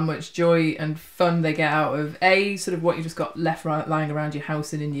Bottom is how much joy and fun they get out of sort of what you just got left lying around your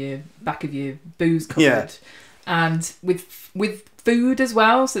house and in your back of your booze cupboard, and with food as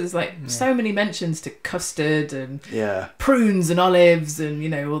well. So there's so many mentions to custard and prunes and olives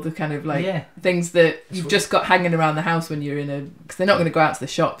and all the kind of things that you've just got hanging around the house when you're because they're not going to go out to the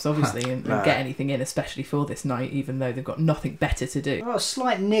shops obviously and get anything in, especially for this night, even though they've got nothing better to do. Well, a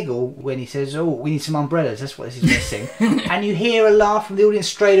slight niggle when he says, oh, we need some umbrellas, that's what this is missing. And you hear a laugh from the audience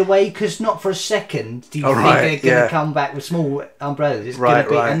straight away, because not for a second do you think they're going to come back with small umbrellas. It's going to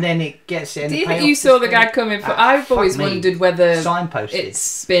be, and then it gets it. Do you think you saw the gag coming? I've always wondered whether signposted.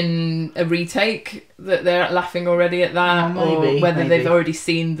 It's been a retake that they're laughing already at that, or whether they've already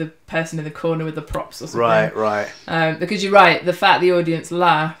seen the person in the corner with the props or something. Right. Because you're right, the fact the audience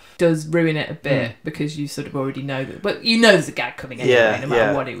laugh does ruin it a bit because you sort of already know that, but there's a gag coming anyway, no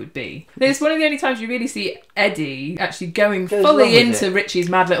matter what it would be. It's one of the only times you really see Eddie actually going fully into Richie's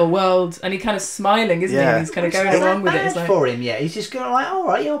mad little world, and he's kind of smiling, isn't he? He's kind of going along with it. It's for him, he's just going all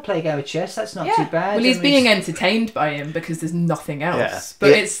right, I'll play a game of chess, that's not too bad. Well, he's being entertained by him because there's nothing else.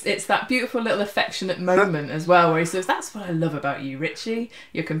 But it's that beautiful little affectionate moment as well, where he says, that's what I love about you, Richie.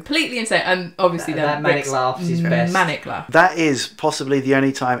 You're completely insane. And obviously that manic laugh is his best. Manic laugh. That is possibly the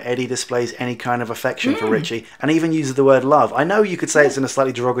only time Eddie displays any kind of affection for Richie, and even uses the word love. I know you could say it's in a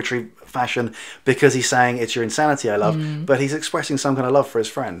slightly derogatory fashion because he's saying it's your insanity I love, but he's expressing some kind of love for his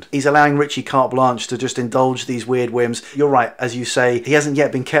friend. He's allowing Richie carte blanche to just indulge these weird whims. You're right, as you say, he hasn't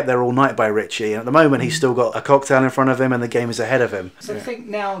yet been kept there all night by Richie, and at the moment he's still got a cocktail in front of him and the game is ahead of him. So I think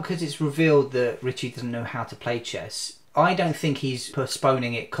now, because it's revealed that Richie doesn't know how to play chess, I don't think he's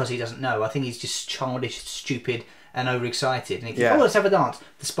postponing it because he doesn't know. I think he's just childish, stupid, and overexcited. And he thinks, let's have a dance,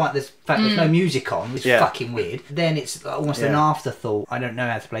 despite the fact there's no music on, which is fucking weird. Then it's almost an afterthought. I don't know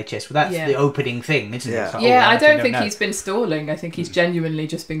how to play chess. Well, that's the opening thing, isn't it? It's like, I don't think he's been stalling. I think he's genuinely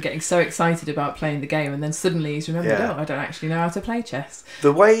just been getting so excited about playing the game, and then suddenly he's remembered, I don't actually know how to play chess.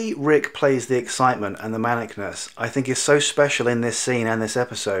 The way Rik plays the excitement and the manicness, I think, is so special in this scene and this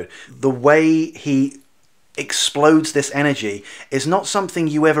episode. The way he explodes this energy is not something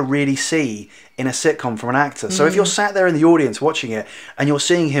you ever really see in a sitcom from an actor. So if you're sat there in the audience watching it and you're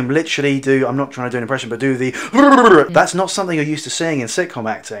seeing him literally do, I'm not trying to do an impression, but do the that's not something you're used to seeing in sitcom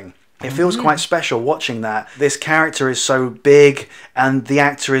acting. It feels quite special watching that. This character is so big and the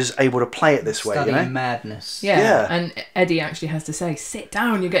actor is able to play it this way, you know? Madness. Yeah. And Eddie actually has to say, sit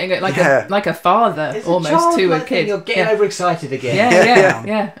down, you're getting it like a father it's almost to a kid. You're getting overexcited again.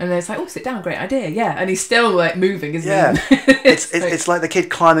 Yeah. And it's like, oh, sit down, great idea, and he's still like moving, isn't he? It's like the kid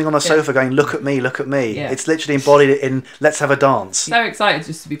climbing on a sofa going, look at me, look at me. Yeah. It's literally embodied in let's have a dance. So excited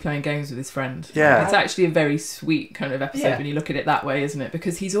just to be playing games with his friend. Yeah. It's actually a very sweet kind of episode when you look at it that way, isn't it?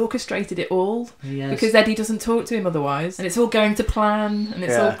 Because he's orchestrated it all. Yes. Because Eddie doesn't talk to him otherwise. And it's all going to plan and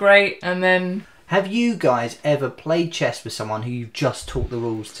it's all great. And then... Have you guys ever played chess with someone who you've just taught the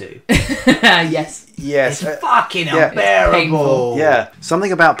rules to? Yes. Yes. It's fucking unbearable. Yeah.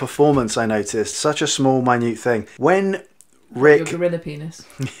 Something about performance I noticed. Such a small, minute thing. When Rik... Your gorilla penis.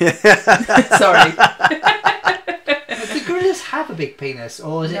 Sorry. Do gorillas have a big penis,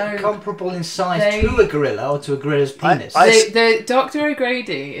 or is it comparable in size to a gorilla or to a gorilla's penis? The Dr.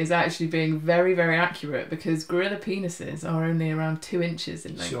 O'Grady is actually being very, very accurate because gorilla penises are only around 2 inches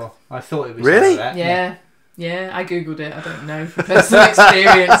in length. Sure, I thought it was really that. Yeah, I googled it. I don't know from personal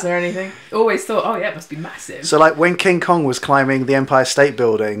experience or anything. Always thought, oh yeah, it must be massive. So like when King Kong was climbing the Empire State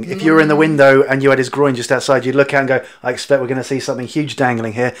Building, if you were in the window and you had his groin just outside, you'd look out and go, I expect we're going to see something huge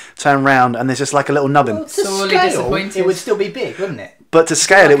dangling here. Turn round and there's just like a little nubbin. Well, to scale, it would still be big, wouldn't it? But to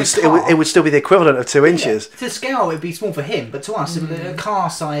scale, it would still be the equivalent of 2 inches. To scale, it would be small for him, but to us, a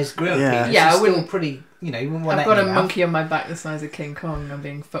car-sized gorilla penis I is wouldn't. Still pretty. You know, I've got a monkey on my back the size of King Kong. I'm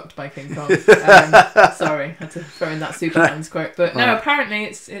being fucked by King Kong. Sorry, had to throw in that Superman's quote. But no, apparently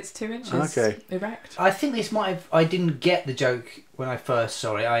it's 2 inches erect. I think this might have... I didn't get the joke when I first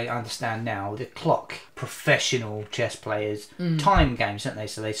saw it. I understand now. The clock, professional chess players, time games, don't they?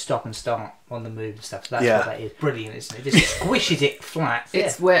 So they stop and start on the move and stuff. So that's what that is. Brilliant, isn't it? Just squishes it flat.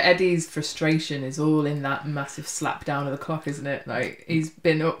 It's where Eddie's frustration is all in that massive slap down of the clock, isn't it? Like, he's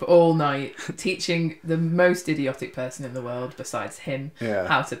been up all night teaching the most idiotic person in the world besides him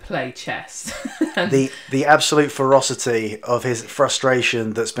how to play chess. The absolute ferocity of his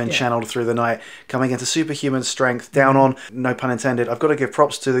frustration that's been channeled through the night, coming into superhuman strength, down on, no pun intended. I've got to give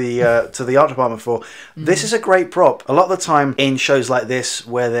props to the art department for this. Is a great prop. A lot of the time in shows like this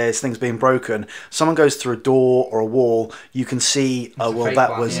where there's things being broken, someone goes through a door or a wall, you can see well,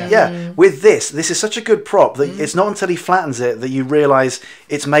 that was with this is such a good prop that it's not until he flattens it that you realise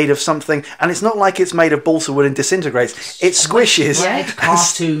it's made of something, and it's not like it's made of balsa wood and disintegrates. It squishes. Yeah, it's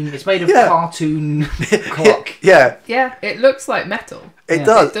cartoon. It's made of cartoon clock. Yeah, it looks like metal. It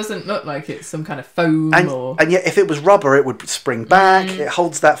does. It doesn't look like it's some kind of foam and yet if it was rubber it would spring back. It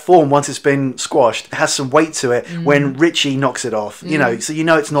holds that form once it's been squashed. It has some weight to it when Richie knocks it off. You know, so you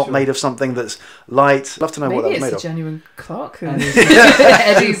know it's not made of something that's light. I'd love to know what that was made of. Maybe it's a genuine clock.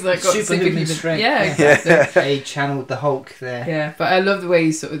 Eddie's like got superhuman strength. Yeah, exactly. He channeled the Hulk there. Yeah, but I love the way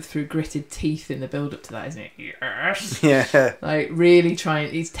he's sort of through gritted teeth in the build up to that, isn't it? Yes. Yeah. Like really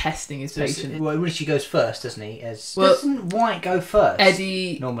trying. He's testing his patience. Well, Richie goes first, doesn't he? Doesn't White go first?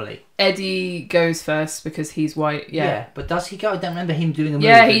 Normally. Eddie goes first because he's white. Yeah, but does he go? I don't remember him doing a move.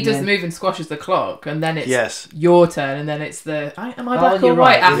 Yeah, he does the move and squashes the clock, and then it's your turn, and then it's the am I black or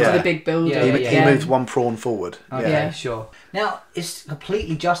white after the big build up. He moves one pawn forward. Okay, sure. Now it's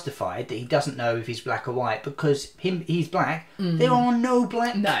completely justified that he doesn't know if he's black or white because he's black. There are no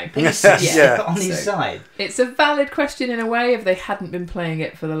black pieces on his side. It's a valid question in a way if they hadn't been playing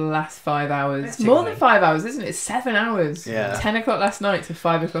it for the last 5 hours. More than 5 hours, isn't it? It's 7 hours. Yeah. 10 o'clock last night to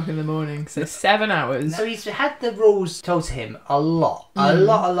 5 o'clock in the morning. So 7 hours. So he's had the rules told to him a lot.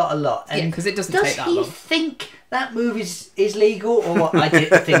 And because it doesn't take that long. Does he think that move is legal, or I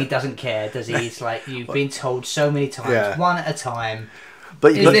think he doesn't care, does he? It's like you've been told so many times, one at a time.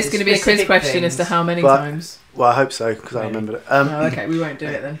 But is this going to be a quiz question as to how many times? Well, I hope so, because I remembered it. Okay, we won't do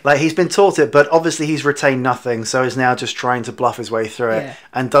it then. Like, he's been taught it, but obviously he's retained nothing, so he's now just trying to bluff his way through it,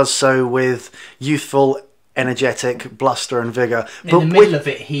 and does so with youthful, energetic bluster and vigour. In the middle of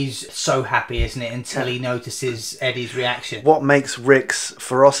it, he's so happy, isn't it, until he notices Eddie's reaction. What makes Rik's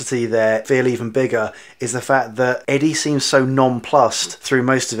ferocity there feel even bigger is the fact that Eddie seems so nonplussed through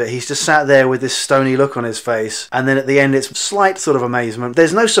most of it. He's just sat there with this stony look on his face, and then at the end it's slight sort of amazement.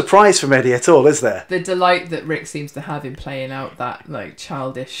 There's no surprise from Eddie at all, is there? The delight that Rik seems to have in playing out that like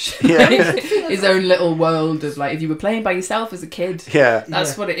childish his own little world of like if you were playing by yourself as a kid.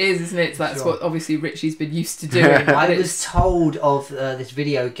 That's what it is, isn't it? That's what obviously Richie's been used to doing. I was told of this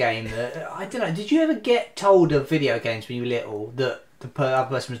video game that I don't know. Did you ever get told of video games when you were little that the other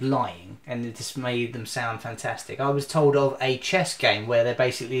person was lying and it just made them sound fantastic? I was told of a chess game where they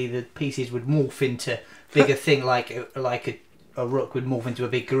basically the pieces would morph into bigger thing like a a rook would morph into a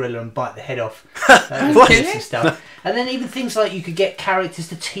big gorilla and bite the head off and stuff. And then even things like you could get characters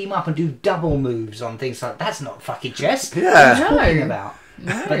to team up and do double moves on things like that's not fucking chess. Yeah. What are you talking about?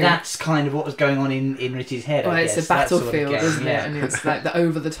 No. But that's kind of what was going on in Richie's head. Well, I it's guess. a battlefield, sort of isn't it? And it's like the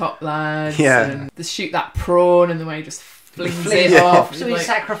over-the-top lads, Yeah. and the shoot that prawn, and the way he just flings it off. So he like,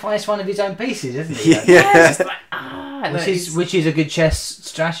 sacrificed one of his own pieces, isn't he? Yeah. It's just like, Which is a good chess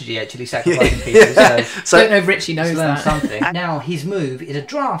strategy, actually, sacrificing pieces. So I don't know if Richie knows that. Something. Now his move is a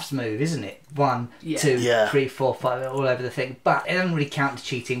drafts move, isn't it? 1, 2, 3, 4, 5, all over the thing. But it doesn't really count to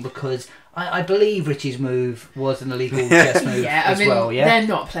cheating because I believe Richie's move was an illegal chess move as well. Yeah, they're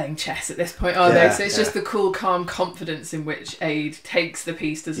not playing chess at this point, are they? So it's just the cool, calm confidence in which Aid takes the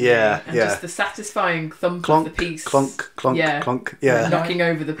piece, doesn't he? And just the satisfying thump clunk, of the piece. clunk, clunk. Yeah, knocking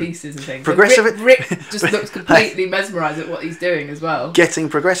over the pieces and things. Progressive. Rick just looks completely mesmerised at what he's doing as well. Getting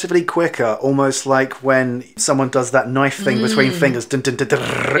progressively quicker, almost like when someone does that knife thing between fingers. Dun, dun, dun,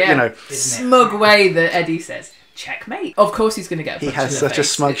 dun, you know, smug way that Eddie says. Checkmate. Of course he's going to get a punch he has in the such a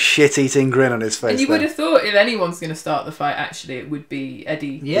face. smug, shit-eating grin on his face. And you would have thought if anyone's going to start the fight, actually, it would be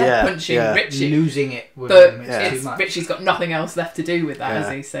Eddie punching Richie. Losing it with but him. It's too much. Richie's got nothing else left to do with that, has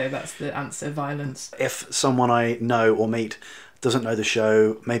he? So that's the answer, violence. If someone I know or meet doesn't know the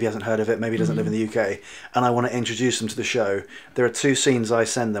show, maybe hasn't heard of it, maybe doesn't live in the UK, and I want to introduce them to the show, there are 2 scenes I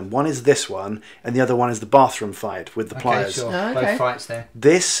send them. One is this one, and the other one is the bathroom fight with the pliers. Sure. Both fights there.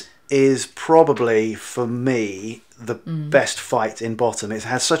 This is probably, for me, the best fight in Bottom. It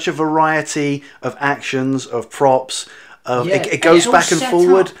has such a variety of actions, of props. It goes back and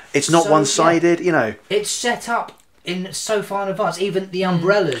forward. It's not one-sided, you know. It's set up in so far in advance. Even the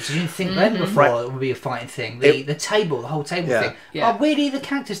umbrellas, you didn't think then before it would be a fighting thing. The table, the whole table thing. Yeah. Oh, weirdly, the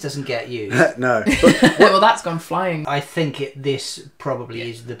cactus doesn't get used. No. Well, that's gone flying. I think this probably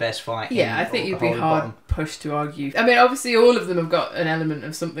is the best fight. Yeah, I think you'd be hard pushed to argue. I mean, obviously, all of them have got an element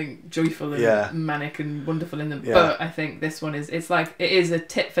of something joyful and manic and wonderful in them. Yeah. But I think this one it's like, it is a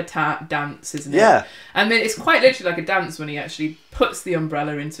tit for tat dance, isn't it? Yeah. I mean, it's quite literally like a dance when he actually puts the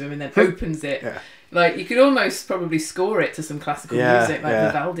umbrella into him and then opens it. Yeah. Like, you could almost probably score it to some classical music, like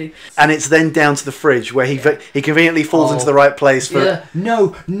Vivaldi. And it's then down to the fridge, where he conveniently falls into the right place for... Yeah.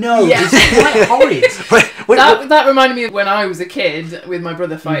 No. It's quite horrid. That reminded me of when I was a kid with my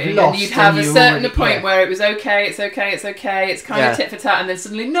brother fighting, and you'd have a certain point where it was okay, it's kind of tit for tat, and then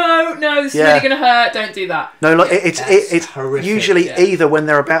suddenly, no, this is really going to hurt, don't do that. No, like, it's horrific, usually either when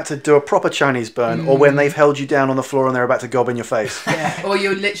they're about to do a proper Chinese burn, or when they've held you down on the floor and they're about to gob in your face. Yeah, or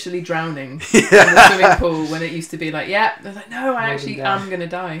you're literally drowning in the swimming pool, when it used to be like, they're like, no, I actually am going to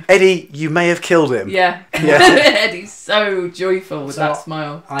die. Eddie, you may have killed him. Yeah. Eddie's so joyful with that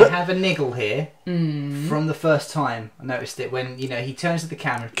smile. I have a niggle here from the first time I noticed it when, he turns to the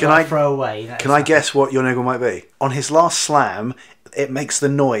camera. Can I throw away? Can I guess what your niggle might be? On his last slam, it makes the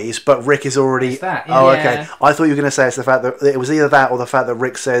noise, but Rick is already... It's that, okay. I thought you were going to say it's the fact that... It was either that or the fact that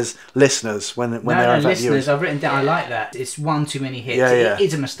Rick says listeners when they're in fact listeners, viewers. I've written down, I like that. It's one too many hits. It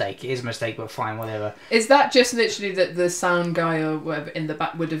is a mistake, but fine, whatever. Is that just literally that the sound guy or whatever in the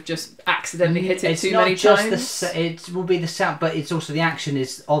back would have just accidentally hit it too many times? It will be the sound, but it's also the action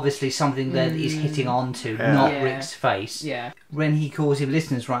is obviously something that he's hitting onto, not Rick's face. Yeah. When he calls him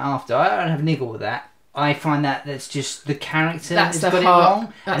listeners right after, I don't have a niggle with that. I find that's just the character that's got it wrong.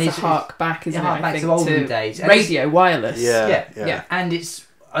 wrong. That's a hark back, isn't it? Back to olden days. Radio, wireless. Yeah. And it's,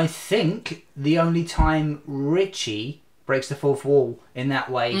 I think, the only time Richie breaks the fourth wall in that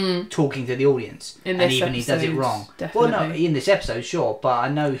way, talking to the audience. He does it wrong. Definitely. Well, no, in this episode, sure, but I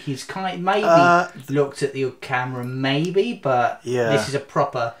know he's maybe looked at the camera, but this is a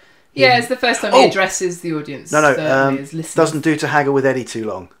proper... Yeah, it's the first time he addresses the audience. No, as listeners. Doesn't do to haggle with Eddie too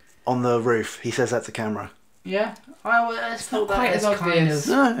long. On the roof, he says that to camera. Yeah, that's not quite as obvious.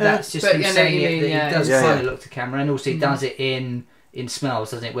 That's just him saying it. He does kind of look to camera, and also he does it in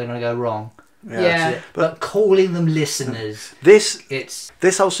smells, doesn't it? When I go wrong. Yeah. But calling them listeners, this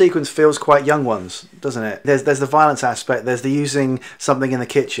whole sequence feels quite Young Ones, doesn't it? There's the violence aspect. There's the using something in the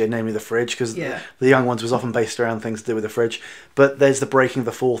kitchen, namely the fridge, because the Young Ones was often based around things to do with the fridge. But there's the breaking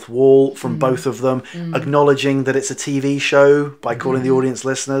the fourth wall from both of them, acknowledging that it's a TV show by calling the audience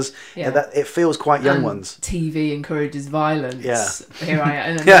listeners. Yeah, that it feels quite Young Ones. TV encourages violence. Yeah. Here I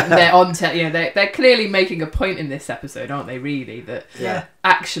am. And they're on. They're clearly making a point in this episode, aren't they? Really, that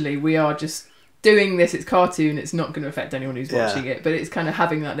actually we are just doing this. It's cartoon. It's not going to affect anyone who's watching it, but it's kind of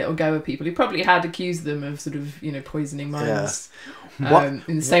having that little go at people who probably had accused them of sort of poisoning minds. In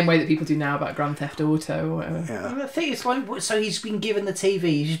the same way that people do now about Grand Theft Auto or whatever. Yeah. I think it's like, so he's been given the TV,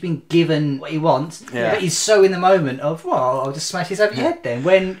 he's just been given what he wants, but he's so in the moment of, well, I'll just smash this over your head then.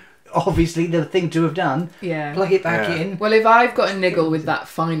 When obviously the thing to have done. Yeah. Plug it back in. Well, if I've got a niggle with that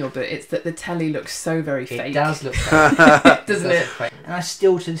final bit, it's that the telly looks so very fake. It does look fake. Doesn't it? And I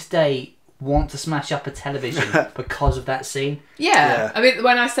still to this day want to smash up a television because of that scene. Yeah. I mean,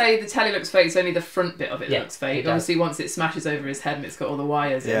 when I say the telly looks fake, it's only the front bit of it that looks fake. It Obviously, once it smashes over his head and it's got all the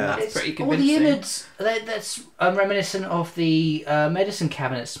wires in, that's pretty convincing. All the innards, that's reminiscent of the medicine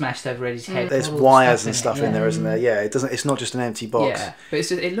cabinet smashed over Eddie's head. There's wires and stuff in there, isn't there? Yeah, it doesn't. It's not just an empty box. Yeah, but it's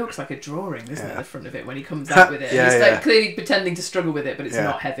just, it looks like a drawing, doesn't it, the front of it, when he comes out with it. He's like clearly pretending to struggle with it, but it's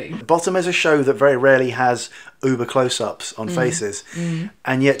not heavy. Bottom is a show that very rarely has uber close-ups on faces,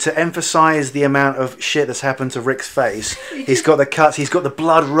 and yet to emphasise the amount of shit that's happened to Rick's face, he's got the cuts, he's got the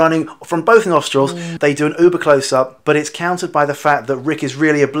blood running from both nostrils. They do an uber close-up, but it's countered by the fact that Rick is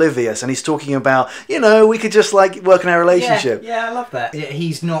really oblivious, and he's talking about, you know, we could just like work on our relationship. Yeah, I love that.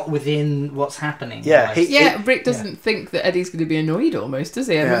 He's not within what's happening. Rick doesn't think that Eddie's going to be annoyed almost, does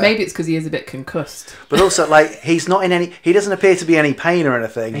he? I mean, maybe it's because he is a bit concussed. But also, like, he's not in any, he doesn't appear to be any pain or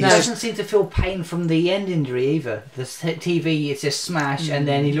anything. He doesn't seem to feel pain from the end injury either. The TV, it's just smash, and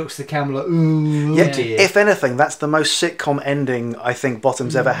then he looks at the camera like, ooh, dear. If anything, that's the most sitcom ending I think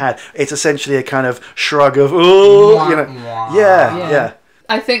Bottom's ever had. It's essentially a kind of shrug of, ooh, you know. Yeah.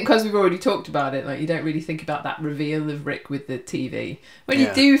 I think because we've already talked about it, like, you don't really think about that reveal of Rick with the TV. When you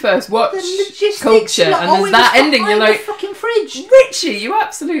do first watch Culture and there's that ending, you're like, fucking fridge. Richie, you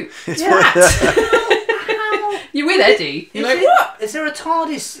absolute twat. You're with Eddie. You're like, what? Is there a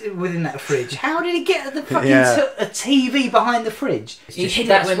TARDIS within that fridge? How did he get the fucking a TV behind the fridge? He hid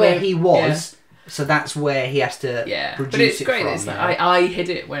that's it where he was. So that's where he has to produce but it's it great. from. It's like, I hid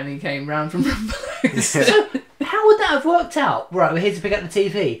it when he came round from Rumbelows. So how would that have worked out? Right, we're here to pick up the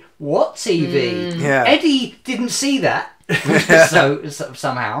TV. What TV? Eddie didn't see that so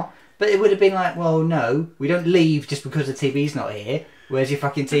somehow. But it would have been like, well, no, we don't leave just because the TV's not here. Where's your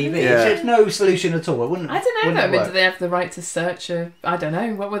fucking TV? There's no solution at all. It wouldn't. I don't know though. I mean, do they have the right to search I don't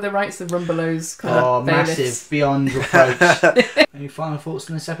know. What were the rights of Rumbelows? Massive, beyond reproach. Any final thoughts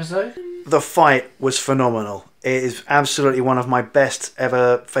on this episode? The fight was phenomenal. It is absolutely one of my best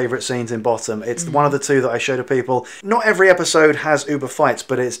ever favourite scenes in Bottom. It's one of the two that I show to people. Not every episode has uber fights,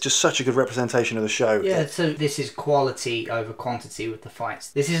 but it's just such a good representation of the show. Yeah, so this is quality over quantity with the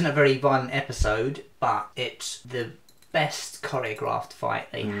fights. This isn't a very violent episode, but it's the best choreographed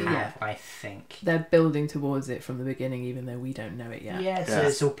fight they have, I think. They're building towards it from the beginning, even though we don't know it yet. Yeah, so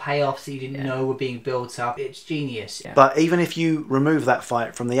it's all payoffs that you didn't know were being built up. It's genius. Yeah. But even if you remove that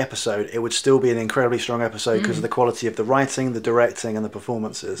fight from the episode, it would still be an incredibly strong episode because of the quality of the writing, the directing, and the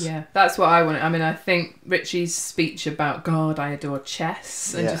performances. Yeah, that's what I want. I mean, I think Richie's speech about God, I adore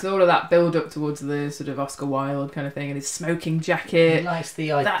chess, and just all of that build up towards the sort of Oscar Wilde kind of thing, and his smoking jacket. He likes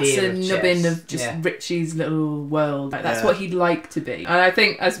the idea That's a nubbin of just Richie's little world. That's what he'd like to be. And I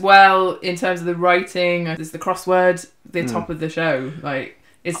think as well, in terms of the writing, there's the crosswords, the top of the show. Like,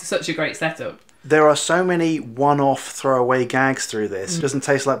 it's such a great setup. There are so many one-off throwaway gags through this. It doesn't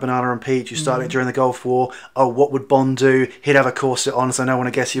taste like banana and peach. You started it during the Gulf War. Oh, what would Bond do? He'd have a corset on, so no one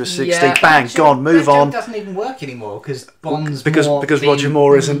would guess he was 60. Bang, actually, gone, move on. That doesn't even work anymore because Bond's because Roger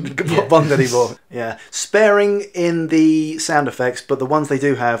Moore isn't Bond anymore. Yeah, sparing in the sound effects, but the ones they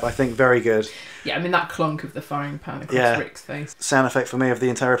do have, I think, very good. Yeah, I mean, that clunk of the frying pan across Rick's face. Sound effect for me of the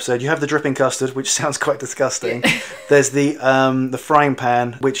entire episode. You have the dripping custard, which sounds quite disgusting. There's the frying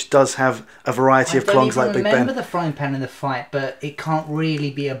pan, which does have a variety of clonks like Big Ben. I remember the frying pan in the fight, but it can't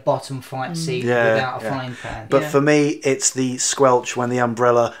really be a Bottom fight scene without a frying pan. But for me, it's the squelch when the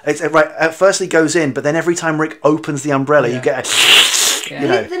umbrella... It's right. At first, it goes in, but then every time Rick opens the umbrella, you get a... You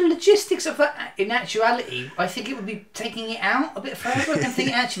know. The logistics of that, in actuality, I think it would be taking it out a bit further. I don't think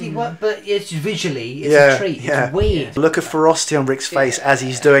it actually worked, but it's visually, it's a treat. It's weird. Look at ferocity on Rick's face as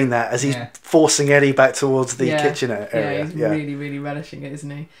he's doing that, as he's forcing Eddie back towards the kitchen area. Yeah, he's really, really relishing it, isn't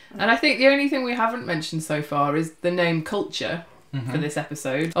he? And I think the only thing we haven't mentioned so far is the name Culture. For this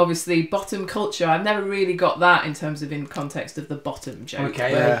episode. Obviously, bottom culture, I've never really got that in terms of in context of the bottom joke.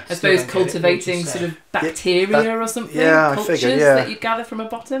 Okay, I suppose cultivating sort of bacteria or something. Cultures that you gather from a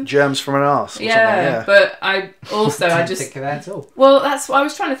bottom. Germs from an arse. But I also I just think of that at all. Well, that's what I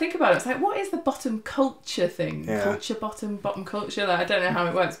was trying to think about. It's like, what is the bottom culture thing? Culture, bottom culture. Like, I don't know how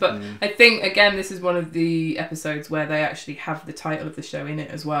it works, but I think again this is one of the episodes where they actually have the title of the show in it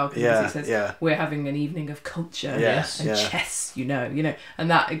as well. Because it says we're having an evening of culture and chess. you know. And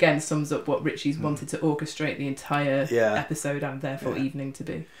that again sums up what Richie's wanted to orchestrate the entire episode and therefore evening to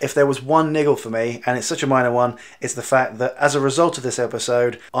be. If there was one niggle for me, and it's such a minor one, it's the fact that as a result of this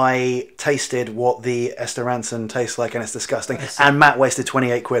episode, I tasted what the Esther Rantzen tastes like, and it's disgusting. And Matt wasted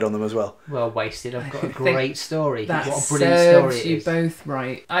 28 quid on them as well. Well wasted. I've got a great story. That what a brilliant story it you is. both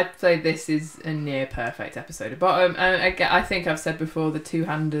right. I'd say this is a near perfect episode of Bottom, and I think I've said before the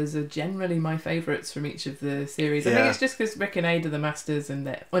two-handers are generally my favourites from each of the series. I think it's just because Rik and Ade are the masters and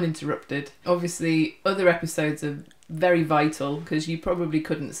they're uninterrupted. Obviously, other episodes are very vital because you probably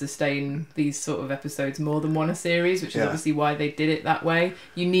couldn't sustain these sort of episodes more than one a series, which is obviously why they did it that way.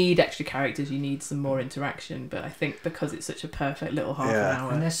 You need extra characters, you need some more interaction, but I think because it's such a perfect little half an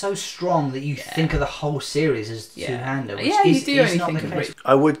hour, and they're so strong that you think of the whole series as two-hander, which you is, do is not anything the case.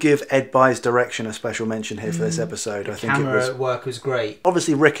 I would give Ed Bye's direction a special mention here for this episode. I think Camera work was great.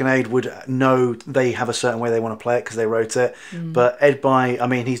 Obviously, Rik and Ade would know they have a certain way they want to play it because they wrote it. But Ed Bye, I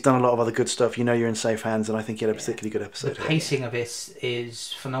mean, he's done a lot of other good stuff. You know, you're in safe hands, and I think he had a particularly good episode. The pacing of this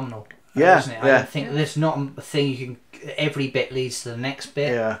is phenomenal. Isn't it? I don't think there's not a thing you can. Every bit leads to the next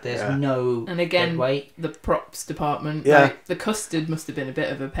bit. There's no. And again, the props department. Like, the custard must have been a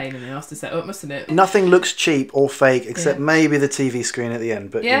bit of a pain in the ass to set up, mustn't it? Nothing looks cheap or fake except maybe the TV screen at the end.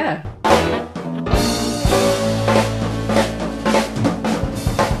 But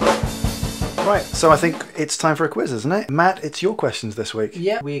Right, so I think it's time for a quiz, isn't it? Matt, it's your questions this week.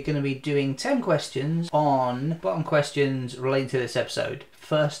 Yeah, we're going to be doing 10 questions on Bottom questions relating to this episode.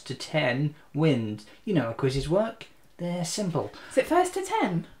 First to 10 wins. You know how quizzes work. They're simple. Is it first to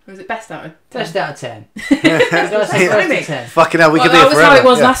 10? Or is it best out of 10? Best out of 10. First to 10. Fucking hell, we could be here forever. That was how it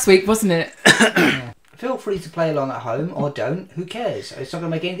was last week, wasn't it? Feel free to play along at home or don't. Who cares? It's not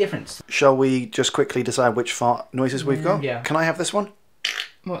going to make any difference. Shall we just quickly decide which fart noises we've got? Yeah. Can I have this one?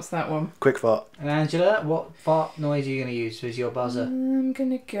 What's that one? Quick fart. And Angela, what fart noise are you going to use as your buzzer? I'm going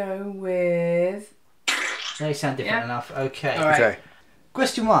to go with... They sound different enough. Okay. All right. Okay.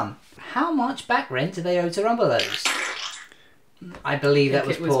 Question 1. How much back rent do they owe to Rumbelows? I believe that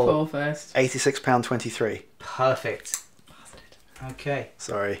was Paul. It was Paul first. £86.23. Perfect. Okay.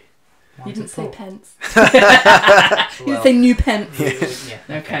 Sorry. You didn't say pence. You didn't say new pence. Yeah.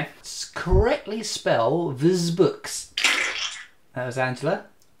 Okay. Correctly spell these books. That was Angela.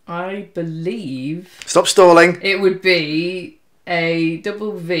 I believe... Stop stalling. It would be a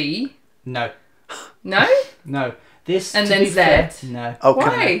double V. No. No? No. This and to then be Z. Fair, no. Oh,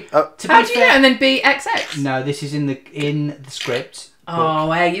 why? How do you know? And then BXX. No, this is in the script.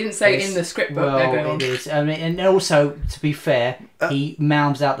 Oh, hey, you didn't say it in the script book. Well, it is. I mean, and also, to be fair, he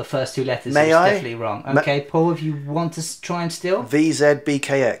mouths out the first two letters. May so I? It's definitely wrong. Okay, Paul, if you want to try and steal.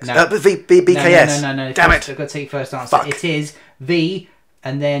 VZBKX. No. BKS. No. Damn it. it. I've got to take your first answer. Fuck. It is V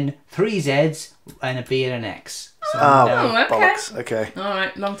and then 3 Zs and a B and an X. So okay. Bollocks. Okay. All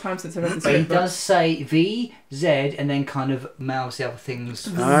right, long time since I read the But he script book. does say V, Z, and then kind of mouths the other things.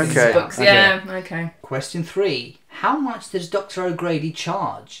 Okay. Books. Yeah, okay. Question 3. How much does Dr. O'Grady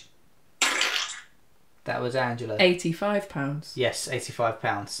charge? That was Angela. £85. Yes,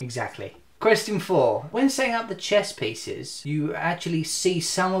 £85. Exactly. Question 4. When setting up the chess pieces, you actually see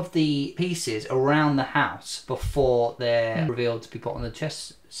some of the pieces around the house before they're revealed to be put on the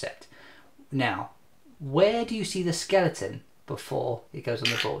chess set. Now, where do you see the skeleton before it goes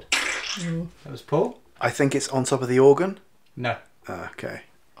on the board? That was Paul. I think it's on top of the organ. No. Okay.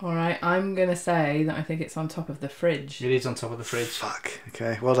 All right, I'm going to say that I think it's on top of the fridge. It is on top of the fridge. Fuck.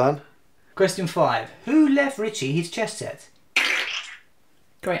 Okay, well done. Question 5. Who left Richie his chess set?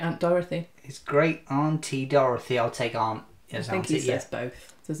 Great Aunt Dorothy. His great auntie Dorothy. I'll take aunt as I think auntie. he says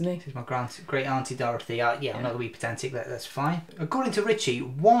both, doesn't he? This is my great auntie Dorothy. Yeah, I'm not going to be pedantic. That's fine. According to Richie,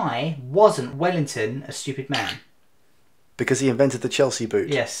 why wasn't Wellington a stupid man? Because he invented the Chelsea boot.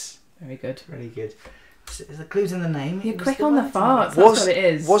 Yes. Very good. Really good. Is the clues in the name? You're quick on the farts. That's what it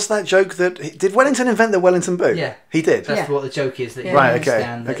is. Was that joke that... Did Wellington invent the Wellington boot? Yeah. He did? That's what the joke is. That you right,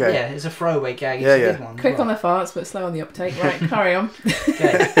 understand okay. That, yeah, it's a throwaway gag. It's a good one. Quick on the farts, but slow on the uptake. Right, carry on.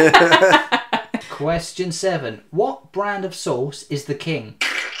 Okay. Question 7. What brand of sauce is the king?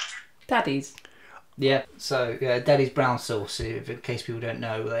 Daddy's. Yeah, so Daddy's brown sauce, in case people don't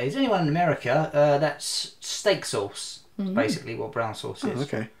know. Is anyone in America? That's steak sauce. That's basically what brown sauce is. Oh,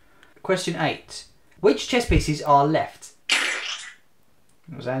 okay. Question 8. Which chess pieces are left?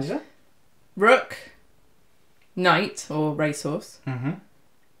 What was Angela? Rook, knight or racehorse,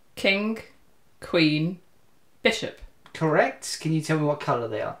 king, queen, bishop. Correct. Can you tell me what colour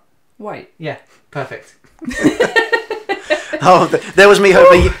they are? White. Yeah, perfect. Oh, there was me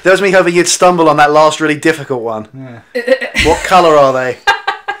hoping. There was me hoping you'd stumble on that last really difficult one. Yeah. What colour are they?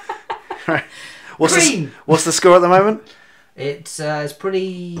 Right. Green. What's the score at the moment? It's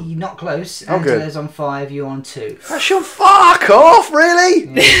pretty not close. Oh, good. Angela's on 5, you on 2. Shut fuck off, really?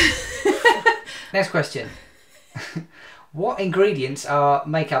 Next question. What ingredients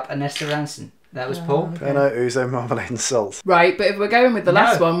make up an Esther Rantzen? That was Paul. Okay. Pernod, ouzo, marmalade and salt. Right, but if we're going with the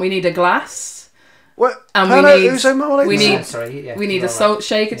last one, we need a glass. What? And Pernod, ouzo, marmalade and salt? salt? We need a salt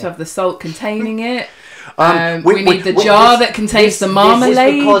shaker to have the salt containing it. We need the jar that contains the marmalade. This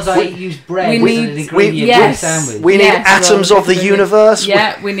is because I use bread as an ingredient in a sandwich. We need atoms of the universe.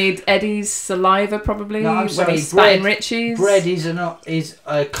 Yeah, we need Eddie's saliva probably. No, I'm sorry, bread. Richie's. Bread is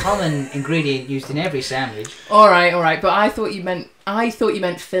a common ingredient used in every sandwich. All right. But I thought you meant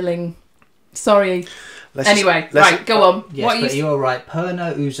filling. Sorry. Anyway, go on. Yes, what but you're right.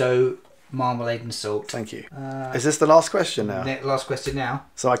 Pernod, ouzo, marmalade and salt. Thank you. Is this the last question now? Last question now.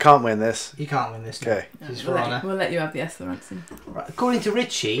 So I can't win this? You can't win this. Okay. We'll let you have the Esther Rantzen. Right. According to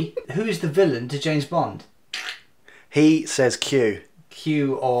Richie, who is the villain to James Bond? He says Q.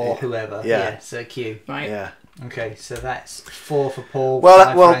 Q or whoever. Yeah, so Q. Right. Yeah. Okay, so that's 4 for Paul, Well,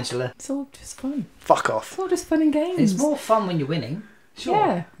 5 for Angela. It's all just fun. Fuck off. It's all just fun and games. It's more fun when you're winning. Sure.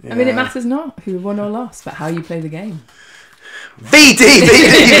 Yeah. I mean, it matters not who won or lost, but how you play the game. VD!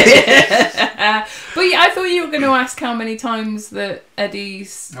 But yeah, I thought you were going to ask how many times that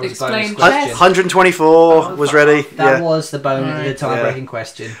Eddie's explained chess. 124 was ready. That was the tie-breaking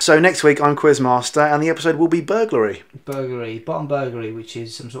question. So next week I'm Quizmaster and the episode will be burglary. Bottom burglary, which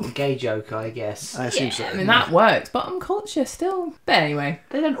is some sort of gay joke, I guess. I assume so. I mean, that works. Bottom culture still. But anyway.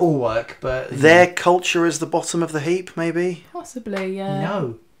 They don't all work, but... Their culture is the bottom of the heap, maybe? Possibly, yeah.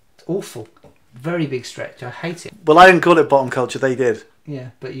 No. It's awful. Very big stretch. I hate it. Well, I didn't call it bottom culture, they did. Yeah,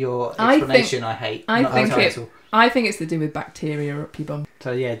 but your explanation I hate. I think it's to do with bacteria up your bum.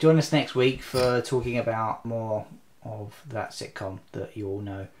 So yeah, join us next week for talking about more of that sitcom that you all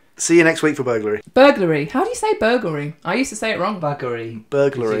know. See you next week for burglary. Burglary. How do you say burglary? I used to say it wrong. Burglary.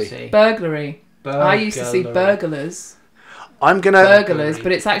 Burglary. I used to see burglars. Burglars,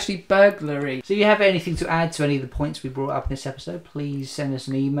 but it's actually burglary. So if you have anything to add to any of the points we brought up in this episode, please send us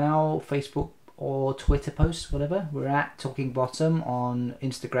an email, Facebook or Twitter post, whatever. We're at Talking Bottom on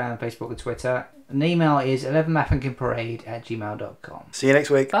Instagram, Facebook and Twitter. And the email is 11mathandparade@gmail.com. See you next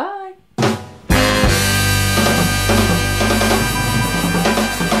week. Bye.